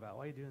talking about?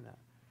 Why are you doing that?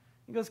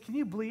 He goes, can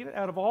you believe it?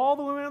 Out of all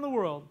the women in the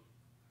world,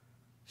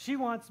 she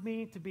wants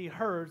me to be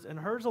hers and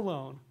hers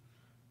alone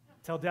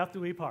till death do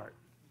we part.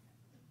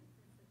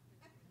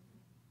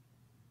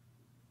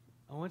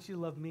 I want you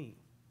to love me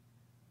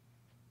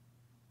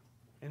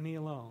and me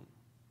alone.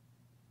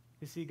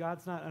 You see,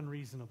 God's not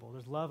unreasonable.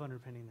 There's love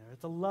underpinning there.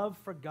 It's a love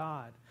for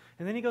God.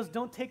 And then he goes,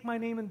 don't take my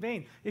name in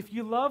vain. If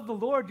you love the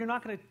Lord, you're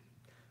not going to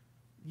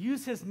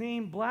use his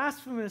name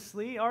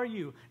blasphemously, are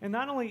you? And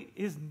not only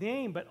his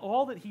name, but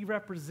all that he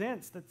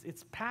represents,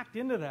 it's packed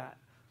into that.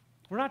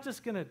 We're not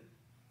just going to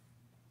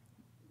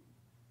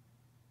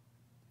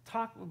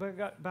talk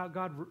about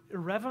God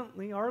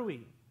irreverently, are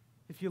we?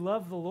 If you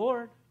love the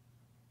Lord.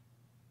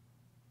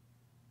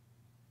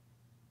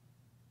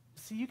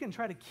 See, you can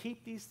try to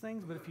keep these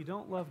things, but if you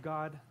don't love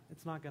God,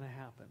 it's not going to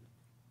happen.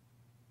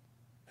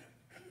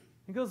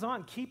 It goes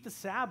on, keep the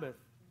Sabbath.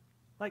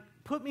 Like,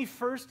 put me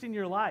first in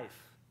your life.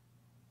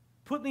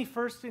 Put me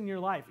first in your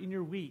life, in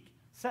your week.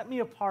 Set me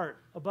apart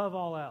above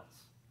all else.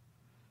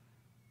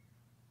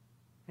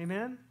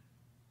 Amen?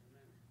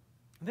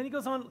 And then he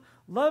goes on,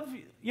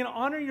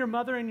 honor your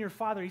mother and your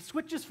father. He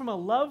switches from a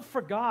love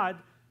for God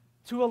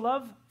to a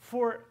love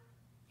for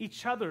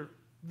each other.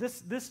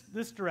 This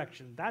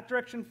direction. That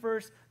direction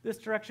first, this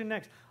direction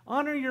next.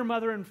 Honor your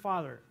mother and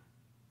father.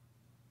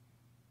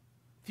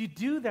 If you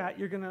do that,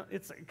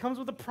 it comes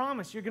with a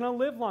promise. You're going to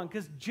live long,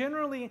 because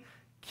generally,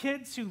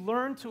 kids who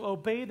learn to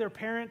obey their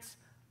parents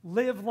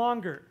live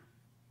longer.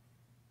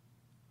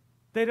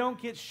 They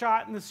don't get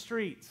shot in the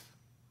streets.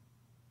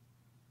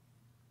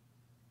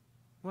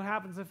 What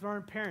happens if there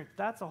aren't parents?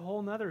 That's a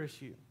whole other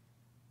issue.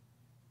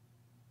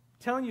 I'm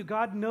telling you,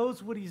 God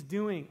knows what he's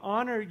doing.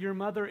 Honor your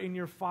mother and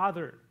your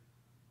father.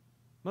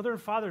 Mother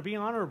and father, be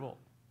honorable.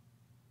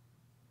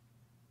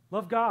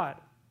 Love God.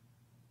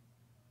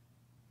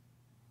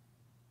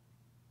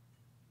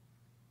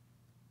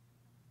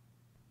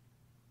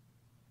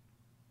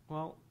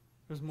 Well,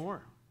 there's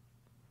more.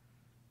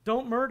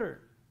 Don't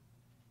murder.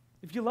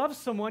 If you love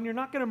someone, you're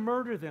not going to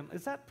murder them.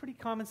 Is that pretty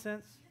common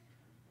sense?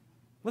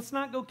 Let's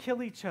not go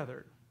kill each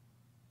other.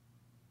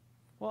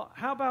 Well,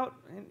 how about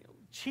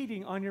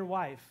cheating on your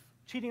wife,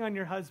 cheating on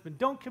your husband?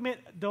 Don't commit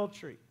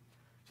adultery.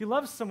 If you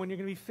love someone, you're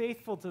going to be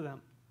faithful to them.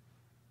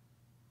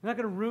 You're not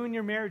going to ruin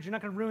your marriage. You're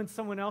not going to ruin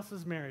someone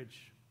else's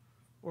marriage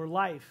or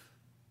life.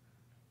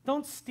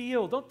 Don't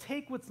steal. Don't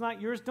take what's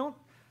not yours. Don't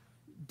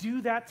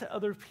do that to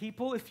other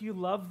people if you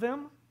love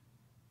them.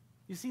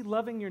 You see,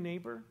 loving your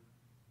neighbor.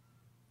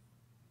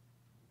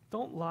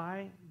 Don't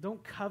lie.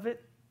 Don't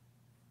covet.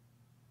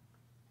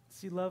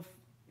 See, love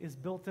is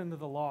built into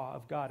the law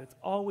of God. It's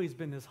always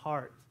been his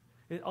heart.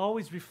 It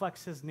always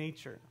reflects his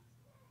nature.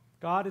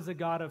 God is a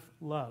God of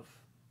love.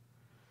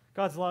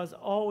 God's law has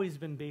always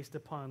been based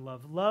upon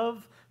love.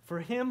 Love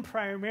for him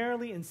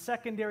primarily and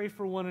secondary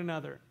for one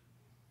another.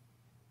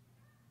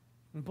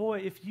 And boy,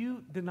 if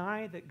you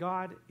deny that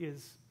God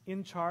is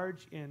in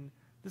charge, and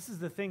this is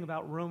the thing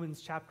about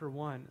Romans chapter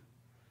 1,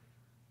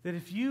 that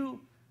if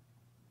you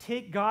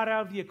take God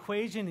out of the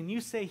equation and you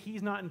say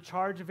he's not in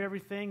charge of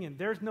everything and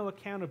there's no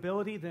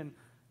accountability, then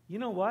you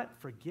know what?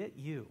 Forget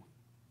you.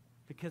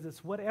 Because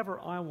it's whatever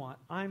I want.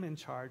 I'm in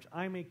charge.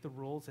 I make the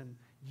rules, and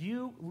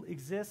you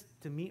exist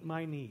to meet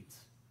my needs.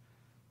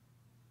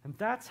 And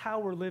that's how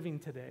we're living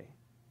today.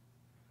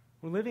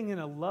 We're living in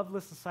a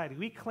loveless society.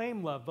 We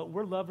claim love, but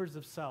we're lovers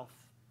of self.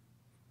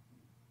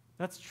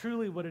 That's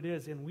truly what it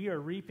is, and we are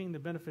reaping the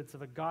benefits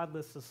of a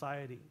godless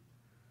society.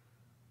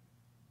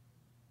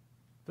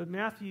 But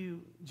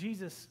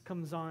Jesus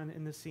comes on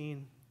in the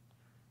scene,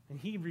 and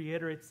he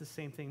reiterates the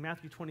same thing.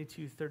 Matthew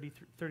 22,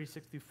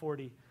 36 through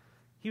 40.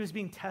 He was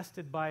being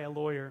tested by a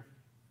lawyer.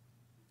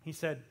 He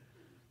said,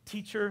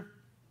 "Teacher,"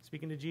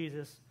 speaking to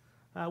Jesus,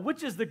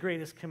 "which is the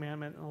greatest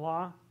commandment in the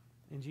law?"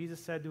 And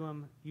Jesus said to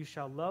him, "You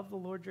shall love the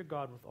Lord your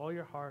God with all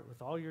your heart,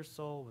 with all your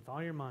soul, with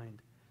all your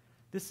mind.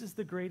 This is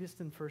the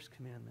greatest and first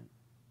commandment.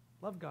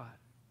 Love God.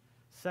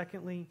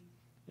 Secondly,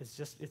 it's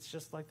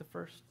just like the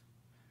first.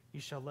 You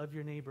shall love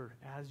your neighbor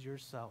as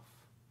yourself."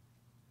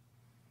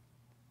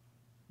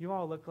 You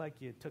all look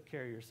like you took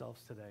care of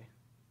yourselves today.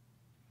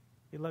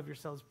 You love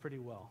yourselves pretty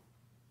well.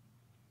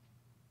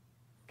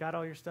 Got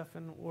all your stuff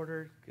in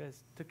order? You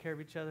guys took care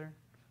of each other?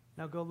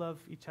 Now go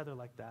love each other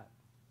like that.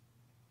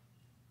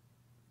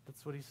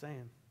 That's what he's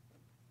saying.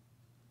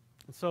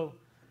 And so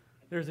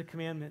there's a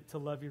commandment to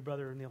love your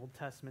brother in the Old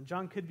Testament.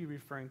 John could be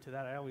referring to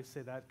that. I always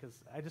say that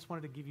because I just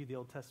wanted to give you the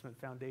Old Testament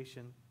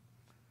foundation.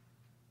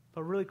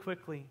 But really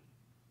quickly,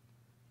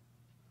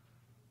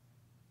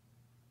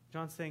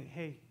 John's saying,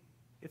 hey,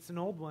 it's an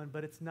old one,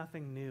 but it's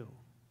nothing new.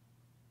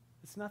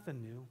 It's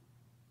nothing new.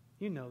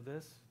 You know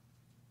this.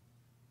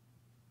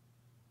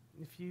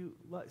 If you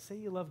say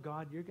you love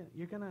God, you're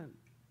gonna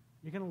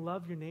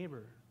love your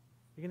neighbor.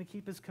 You're gonna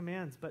keep his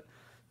commands. But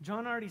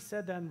John already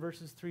said that in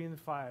verses 3 and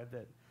 5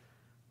 that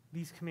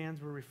these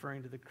commands were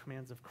referring to the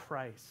commands of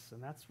Christ,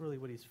 and that's really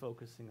what he's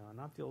focusing on,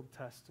 not the Old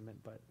Testament,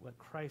 but what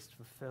Christ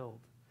fulfilled.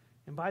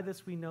 And by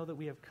this we know that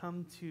we have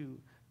come to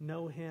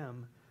know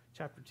him,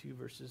 chapter 2,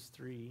 verse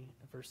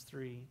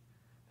 3,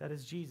 that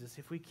is Jesus,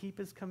 if we keep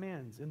his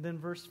commands. And then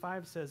verse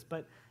 5 says,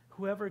 "But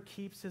whoever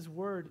keeps his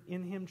word,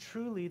 in him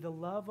truly the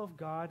love of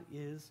God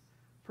is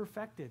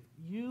perfected."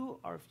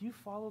 If you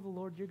follow the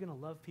Lord, you're going to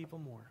love people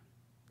more.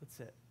 That's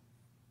it.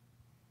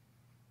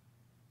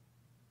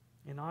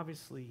 And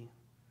obviously,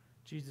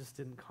 Jesus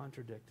didn't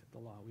contradict the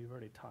law. We've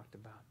already talked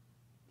about.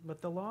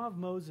 But the law of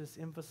Moses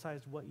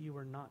emphasized what you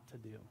were not to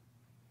do.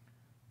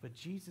 But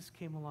Jesus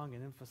came along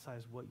and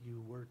emphasized what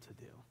you were to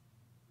do.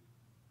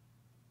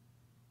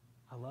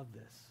 I love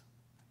this.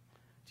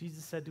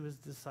 Jesus said to his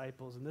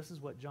disciples, and this is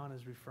what John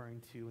is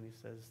referring to when he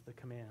says the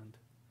command.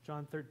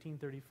 John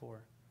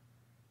 13:34.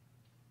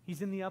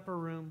 He's in the upper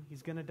room.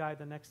 He's going to die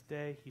the next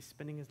day. He's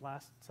spending his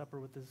last supper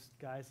with his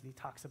guys, and he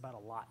talks about a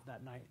lot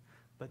that night.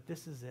 But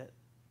this is it.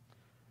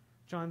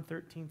 John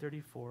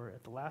 13:34,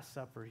 at the Last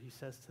Supper, he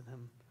says to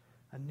them,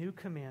 "A new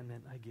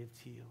commandment I give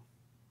to you.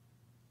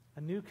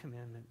 A new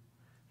commandment,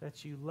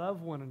 that you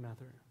love one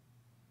another."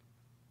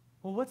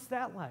 Well, what's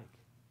that like?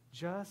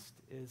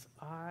 "Just as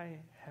I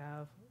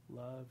have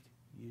loved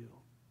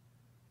you."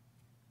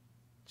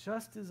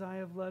 Just as I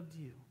have loved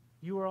you,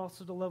 you are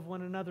also to love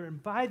one another.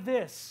 And by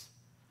this,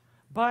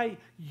 by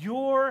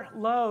your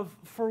love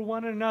for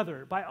one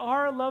another, by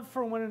our love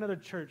for one another,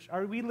 church,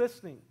 are we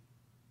listening?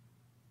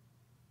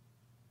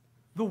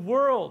 The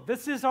world,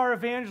 this is our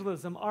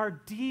evangelism, our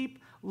deep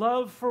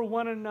love for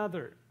one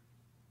another.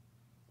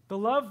 The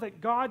love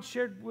that God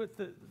shared with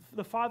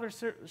the Father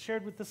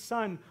shared with the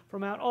Son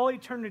from out all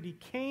eternity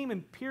came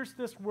and pierced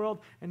this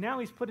world, and now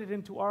he's put it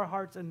into our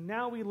hearts, and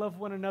now we love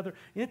one another.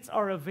 It's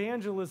our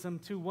evangelism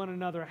to one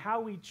another,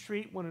 how we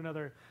treat one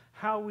another,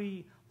 how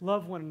we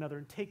love one another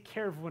and take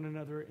care of one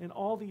another, and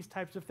all these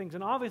types of things.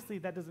 And obviously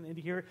that doesn't end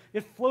here.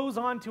 It flows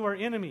on to our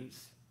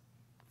enemies.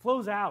 It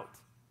flows out.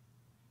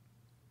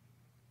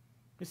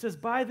 It says,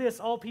 "By this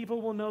all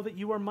people will know that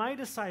you are my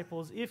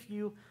disciples if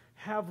you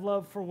have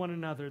love for one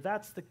another."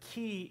 That's the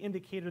key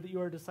indicator that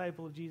you are a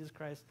disciple of Jesus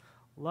Christ.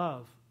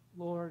 Love.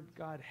 Lord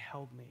God,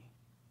 help me.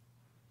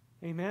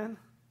 Amen?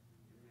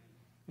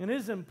 And it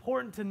is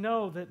important to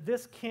know that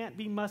this can't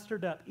be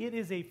mustered up. It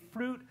is a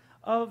fruit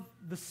of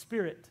the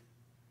Spirit.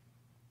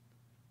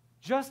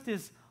 Just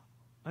as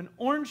an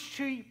orange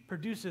tree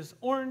produces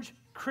orange,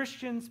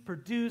 Christians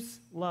produce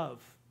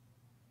love.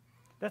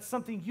 That's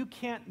something you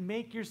can't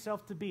make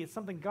yourself to be. It's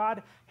something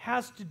God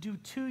has to do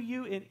to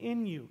you and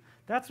in you.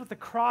 That's what the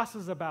cross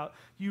is about.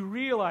 You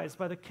realize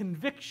by the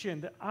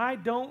conviction that I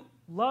don't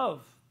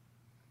love.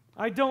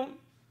 I don't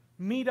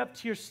meet up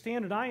to your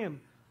standard. I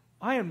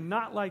am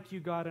not like you,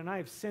 God, and I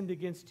have sinned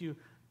against you.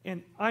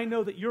 And I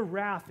know that your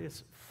wrath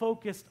is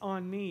focused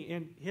on me,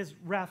 and his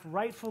wrath,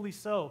 rightfully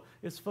so,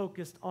 is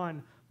focused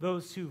on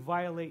those who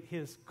violate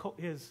his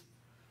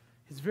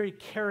very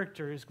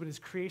character, when his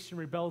creation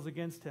rebels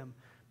against him.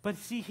 But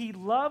see, he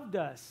loved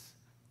us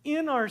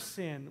in our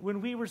sin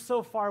when we were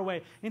so far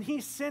away. And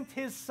he sent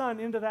his Son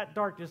into that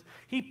darkness.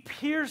 He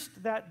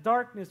pierced that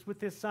darkness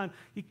with his Son.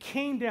 He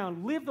came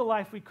down, lived the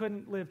life we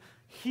couldn't live,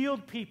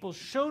 healed people,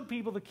 showed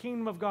people the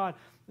kingdom of God,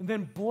 and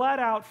then bled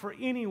out for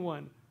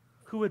anyone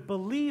who would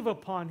believe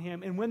upon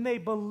him. And when they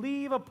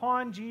believe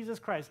upon Jesus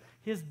Christ,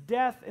 his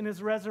death and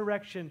his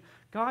resurrection,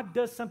 God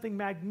does something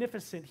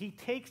magnificent. He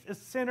takes a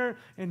sinner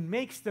and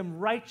makes them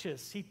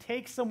righteous. He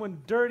takes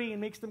someone dirty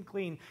and makes them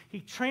clean. He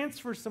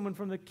transfers someone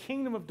from the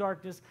kingdom of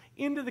darkness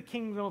into the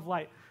kingdom of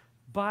light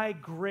by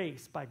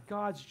grace, by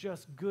God's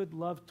just good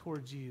love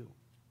towards you.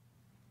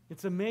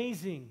 It's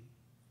amazing.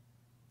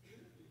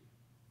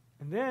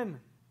 And then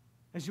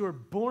As you are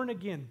born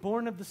again,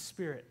 born of the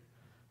Spirit,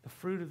 the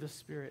fruit of the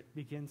Spirit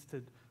begins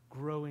to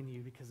grow in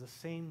you because the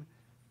same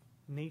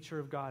nature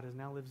of God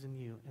now lives in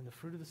you. And the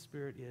fruit of the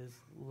Spirit is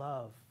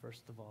love,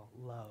 first of all.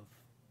 Love.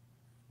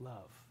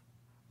 Love.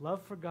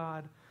 Love for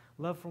God,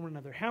 love for one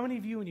another. How many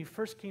of you, when you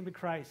first came to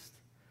Christ,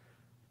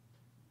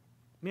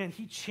 man,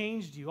 he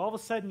changed you. All of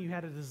a sudden, you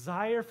had a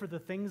desire for the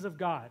things of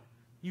God.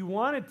 You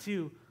wanted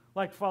to,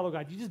 follow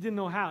God. You just didn't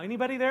know how.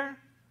 Anybody there?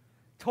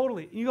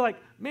 Totally. And you're like,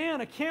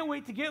 man, I can't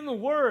wait to get in the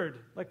Word.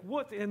 Like,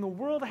 what in the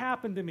world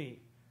happened to me?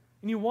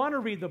 And you want to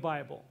read the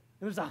Bible.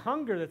 And there's a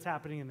hunger that's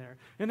happening in there.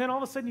 And then all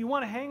of a sudden, you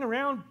want to hang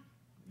around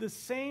the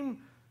same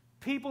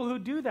people who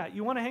do that.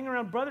 You want to hang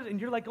around brothers,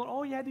 and you're like,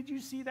 oh, yeah, did you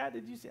see that?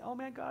 Did you see, oh,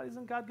 man, God,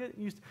 isn't God good?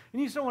 And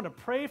you start want to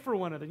pray for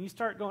one another, and you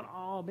start going,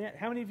 oh, man,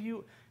 how many of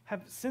you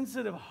have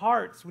sensitive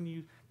hearts when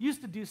you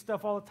used to do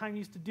stuff all the time you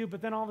used to do,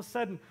 but then all of a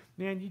sudden,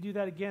 man, you do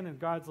that again, and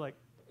God's like,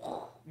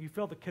 you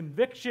feel the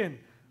conviction.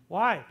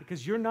 Why?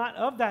 Because you're not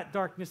of that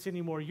darkness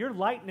anymore. You're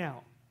light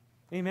now.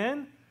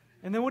 Amen?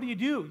 And then what do?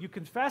 You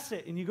confess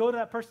it, and you go to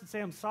that person and say,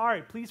 I'm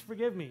sorry, please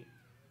forgive me.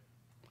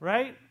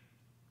 Right?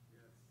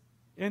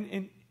 Yes.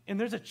 And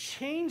there's a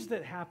change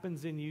that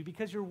happens in you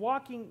because you're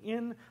walking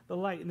in the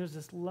light, and there's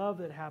this love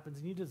that happens,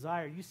 and you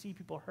desire. You see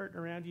people hurting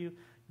around you.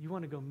 You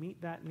want to go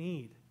meet that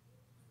need.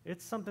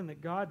 It's something that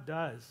God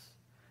does.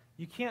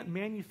 You can't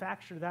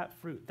manufacture that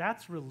fruit.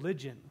 That's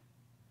religion.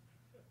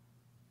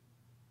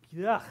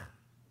 Yuck.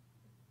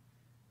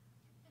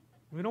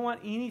 We don't want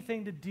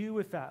anything to do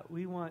with that.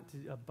 We want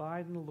to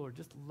abide in the Lord.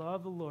 Just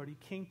love the Lord. He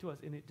came to us,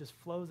 and it just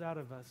flows out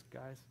of us,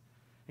 guys.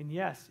 And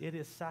yes, it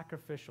is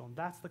sacrificial, and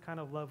that's the kind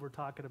of love we're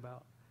talking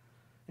about.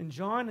 And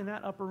John, in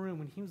that upper room,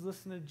 when he was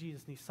listening to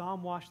Jesus, and he saw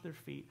him wash their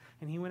feet,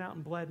 and he went out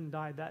and bled and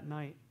died that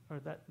night, or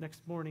that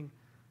next morning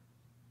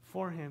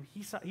for him,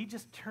 he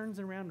just turns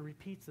around and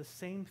repeats the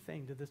same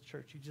thing to this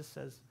church. He just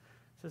says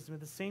to them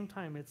at the same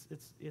time,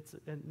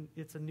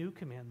 it's a new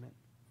commandment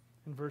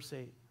in verse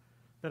 8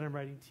 that I'm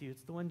writing to you.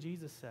 It's the one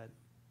Jesus said.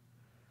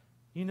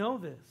 You know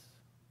this.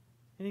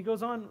 And he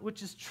goes on,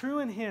 which is true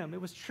in him. It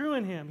was true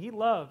in him. He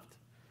loved.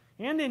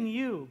 And in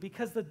you,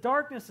 because the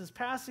darkness is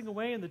passing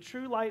away and the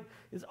true light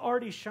is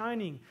already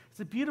shining. It's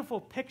a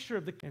beautiful picture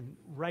of and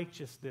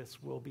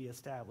righteousness will be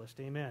established.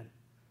 Amen.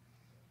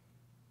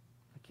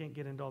 I can't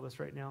get into all this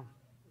right now.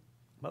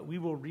 But we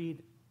will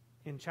read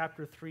in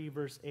chapter 3,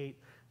 verse 8,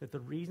 that the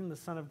reason the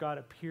Son of God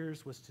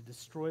appears was to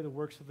destroy the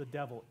works of the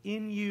devil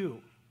in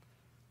you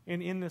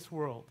and in this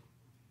world.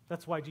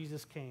 That's why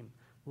Jesus came,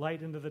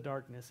 light into the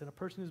darkness. And a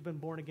person who's been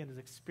born again has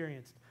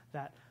experienced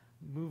that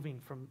moving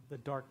from the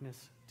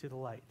darkness to the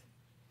light.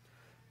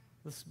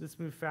 Let's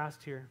move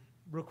fast here.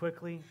 Real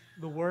quickly,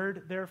 the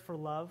word there for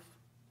love,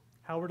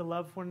 how we're to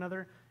love one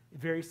another,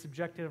 very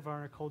subjective in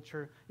our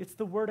culture. It's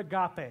the word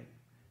agape.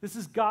 This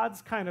is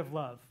God's kind of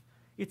love.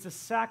 It's a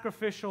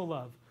sacrificial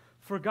love.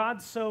 For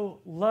God so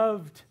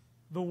loved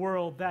the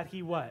world that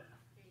he what?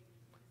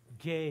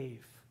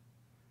 Gave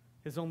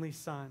his only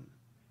Son.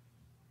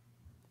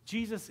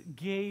 Jesus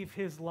gave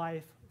his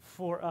life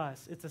for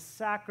us. It's a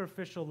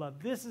sacrificial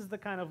love. This is the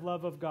kind of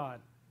love of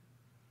God.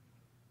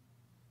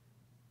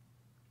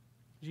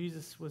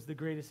 Jesus was the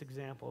greatest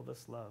example of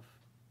this love.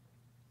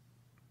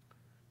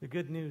 The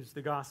good news,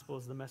 the gospel,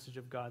 is the message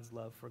of God's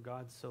love, for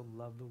God so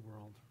loved the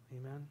world.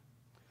 Amen?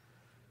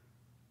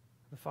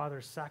 The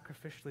Father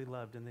sacrificially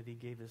loved in that he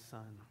gave his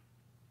Son.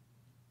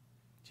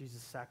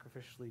 Jesus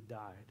sacrificially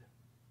died.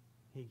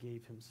 He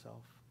gave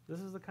himself.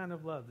 This is the kind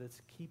of love that's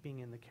keeping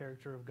in the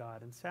character of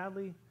God. And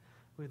sadly,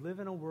 we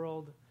live in a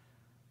world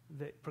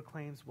that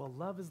proclaims, well,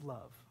 love is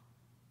love.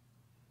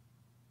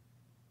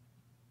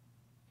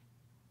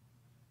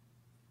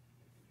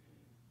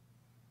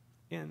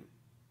 And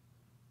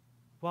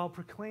while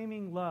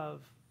proclaiming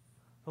love,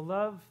 the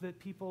love that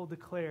people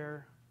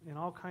declare in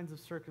all kinds of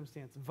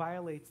circumstances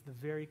violates the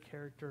very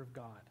character of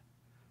God.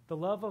 The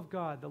love of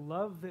God, the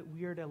love that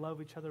we are to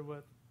love each other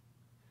with,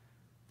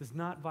 does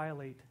not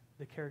violate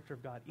the character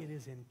of God. It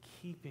is in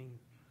keeping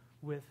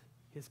with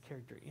his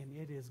character, and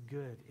it is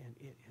good, and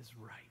it is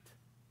right.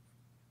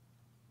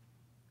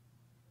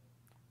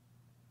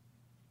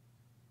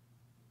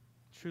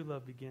 True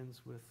love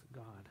begins with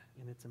God,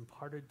 and it's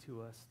imparted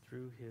to us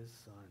through his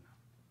Son.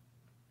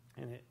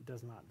 And it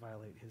does not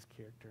violate his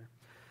character.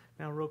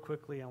 Now, real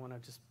quickly, I want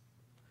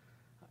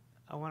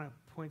to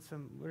point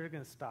some. We're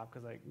going to stop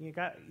because you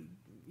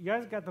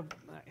guys got the.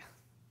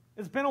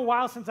 It's been a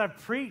while since I've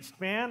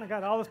preached, man. I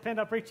got all this pent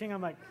up preaching.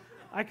 I'm like,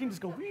 I can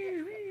just go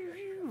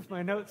with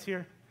my notes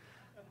here.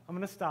 I'm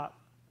going to stop.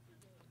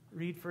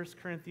 Read 1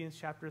 Corinthians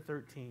chapter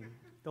 13,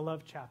 the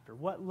love chapter.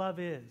 What love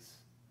is.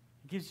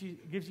 It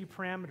gives you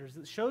parameters.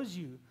 It shows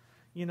you,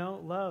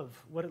 love,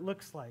 what it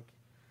looks like.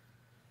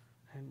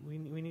 And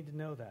we need to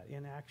know that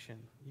in action.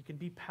 You can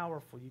be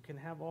powerful. You can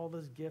have all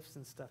those gifts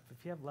and stuff.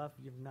 If you have love,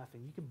 you have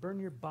nothing. You can burn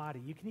your body.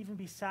 You can even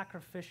be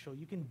sacrificial.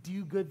 You can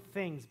do good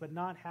things, but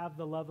not have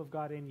the love of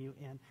God in you,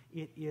 and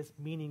it is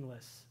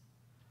meaningless.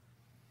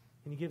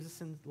 And he gives us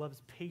in love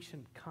is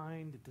patient,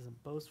 kind. It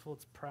doesn't boastful.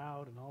 It's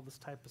proud and all this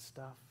type of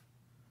stuff.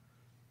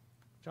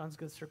 John's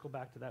going to circle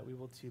back to that. We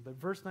will too. But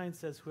verse 9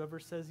 says, whoever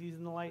says he's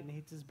in the light and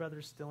hates his brother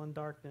is still in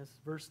darkness.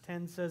 Verse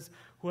 10 says,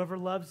 whoever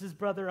loves his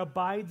brother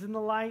abides in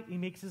the light. He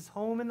makes his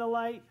home in the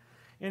light.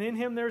 And in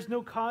him there is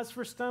no cause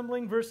for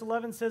stumbling. Verse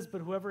 11 says, but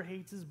whoever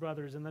hates his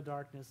brother is in the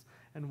darkness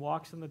and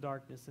walks in the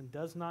darkness and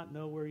does not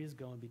know where he is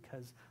going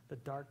because the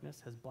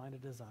darkness has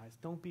blinded his eyes.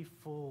 Don't be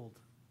fooled.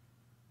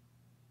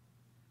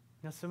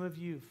 Now some of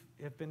you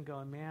have been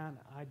going, man,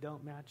 I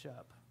don't match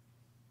up.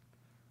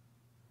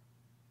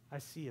 I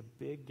see a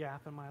big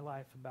gap in my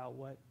life about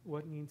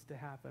what needs to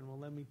happen. Well,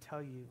 let me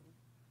tell you,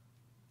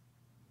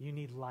 you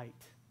need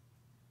light.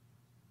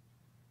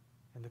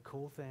 And the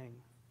cool thing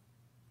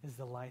is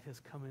the light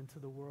has come into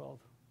the world.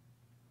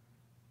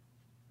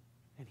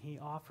 And he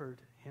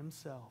offered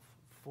himself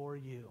for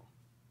you,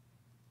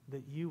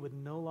 that you would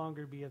no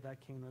longer be of that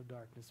kingdom of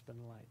darkness but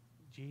in light.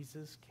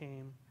 Jesus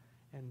came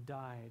and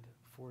died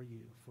for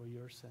you, for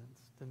your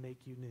sins, to make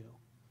you new,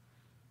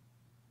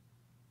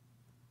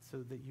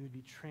 so that you would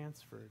be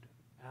transferred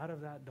out of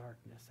that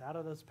darkness, out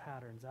of those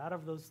patterns, out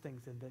of those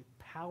things, and the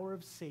power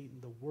of Satan,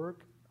 the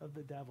work of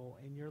the devil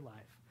in your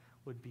life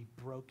would be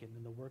broken,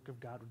 and the work of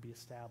God would be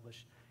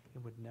established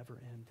and would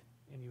never end,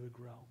 and you would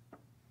grow.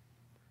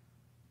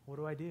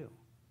 What do?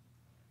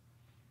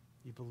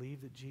 You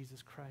believe that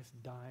Jesus Christ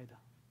died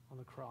on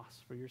the cross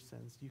for your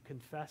sins. You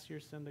confess your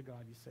sin to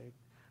God. You say,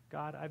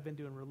 God, I've been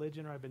doing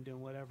religion or I've been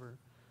doing whatever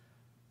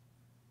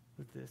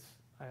with this.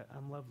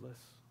 I'm loveless.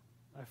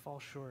 I fall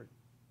short.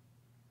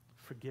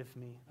 Forgive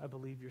me. I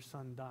believe your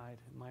son died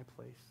in my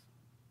place.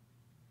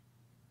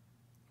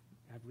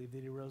 I believe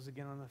that he rose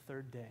again on the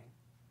third day.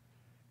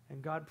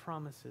 And God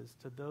promises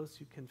to those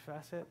who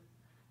confess it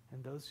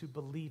and those who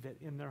believe it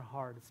in their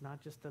heart, it's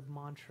not just a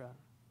mantra,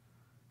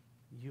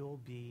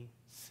 you'll be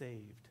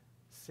saved.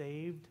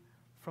 Saved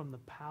from the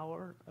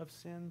power of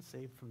sin,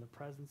 saved from the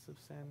presence of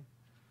sin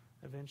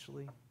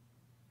eventually.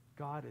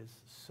 God is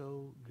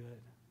so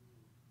good.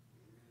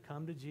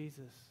 Come to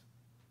Jesus.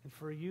 And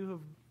for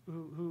you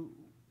who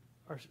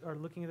are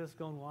looking at this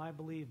going, well, I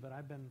believe, but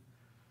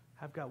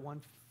I've got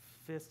one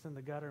fist in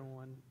the gutter and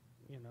one,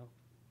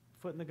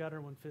 foot in the gutter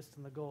and one fist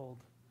in the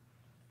gold.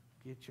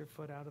 Get your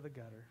foot out of the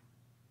gutter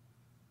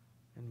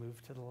and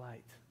move to the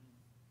light.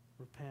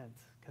 Repent,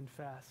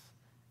 confess,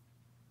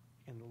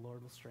 and the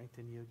Lord will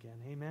strengthen you again.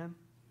 Amen? Amen.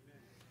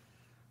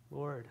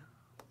 Lord,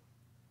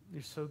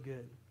 you're so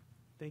good.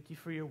 Thank you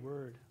for your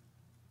word.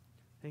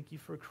 Thank you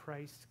for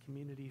Christ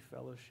Community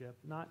Fellowship,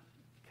 not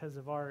because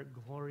of our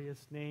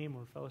glorious name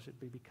or fellowship,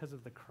 but because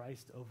of the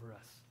Christ over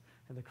us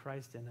and the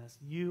Christ in us.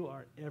 You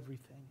are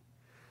everything.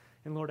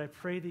 And Lord, I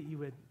pray that you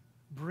would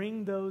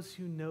bring those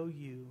who know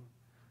you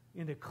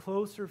into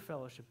closer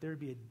fellowship. There would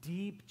be a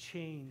deep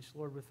change,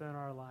 Lord, within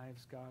our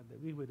lives, God, that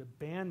we would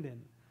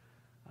abandon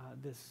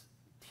this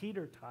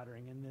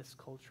teeter-tottering in this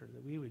culture,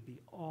 that we would be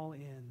all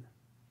in,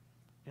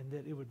 and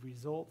that it would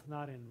result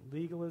not in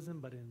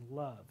legalism, but in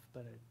love,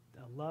 but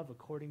a love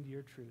according to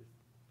your truth.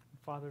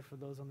 Father, for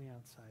those on the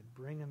outside,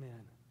 bring them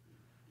in.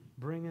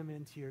 Bring them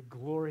into your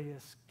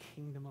glorious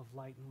kingdom of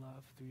light and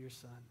love through your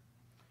Son.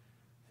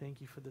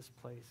 Thank you for this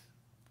place.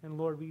 And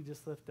Lord, we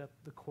just lift up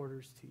the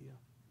quarters to you.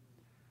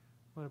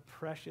 What a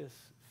precious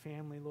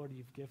family, Lord,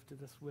 you've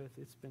gifted us with.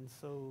 It's been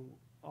so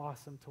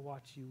awesome to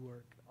watch you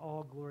work.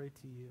 All glory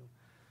to you.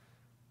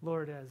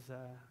 Lord,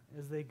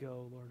 as they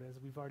go, Lord, as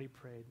we've already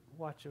prayed,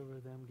 watch over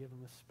them, give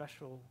them a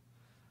special,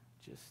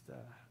 just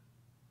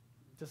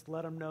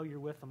let them know you're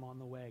with them on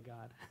the way,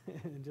 God,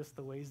 and just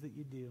the ways that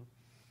you do.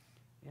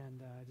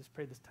 And I just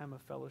pray this time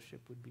of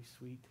fellowship would be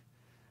sweet.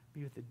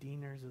 Be with the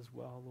Deaners as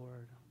well,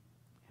 Lord.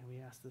 And we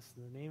ask this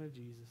in the name of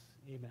Jesus.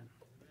 Amen.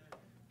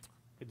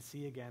 Good to see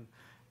you again.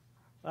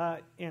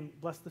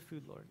 And bless the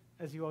food, Lord,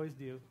 as you always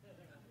do.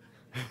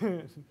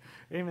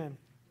 Amen.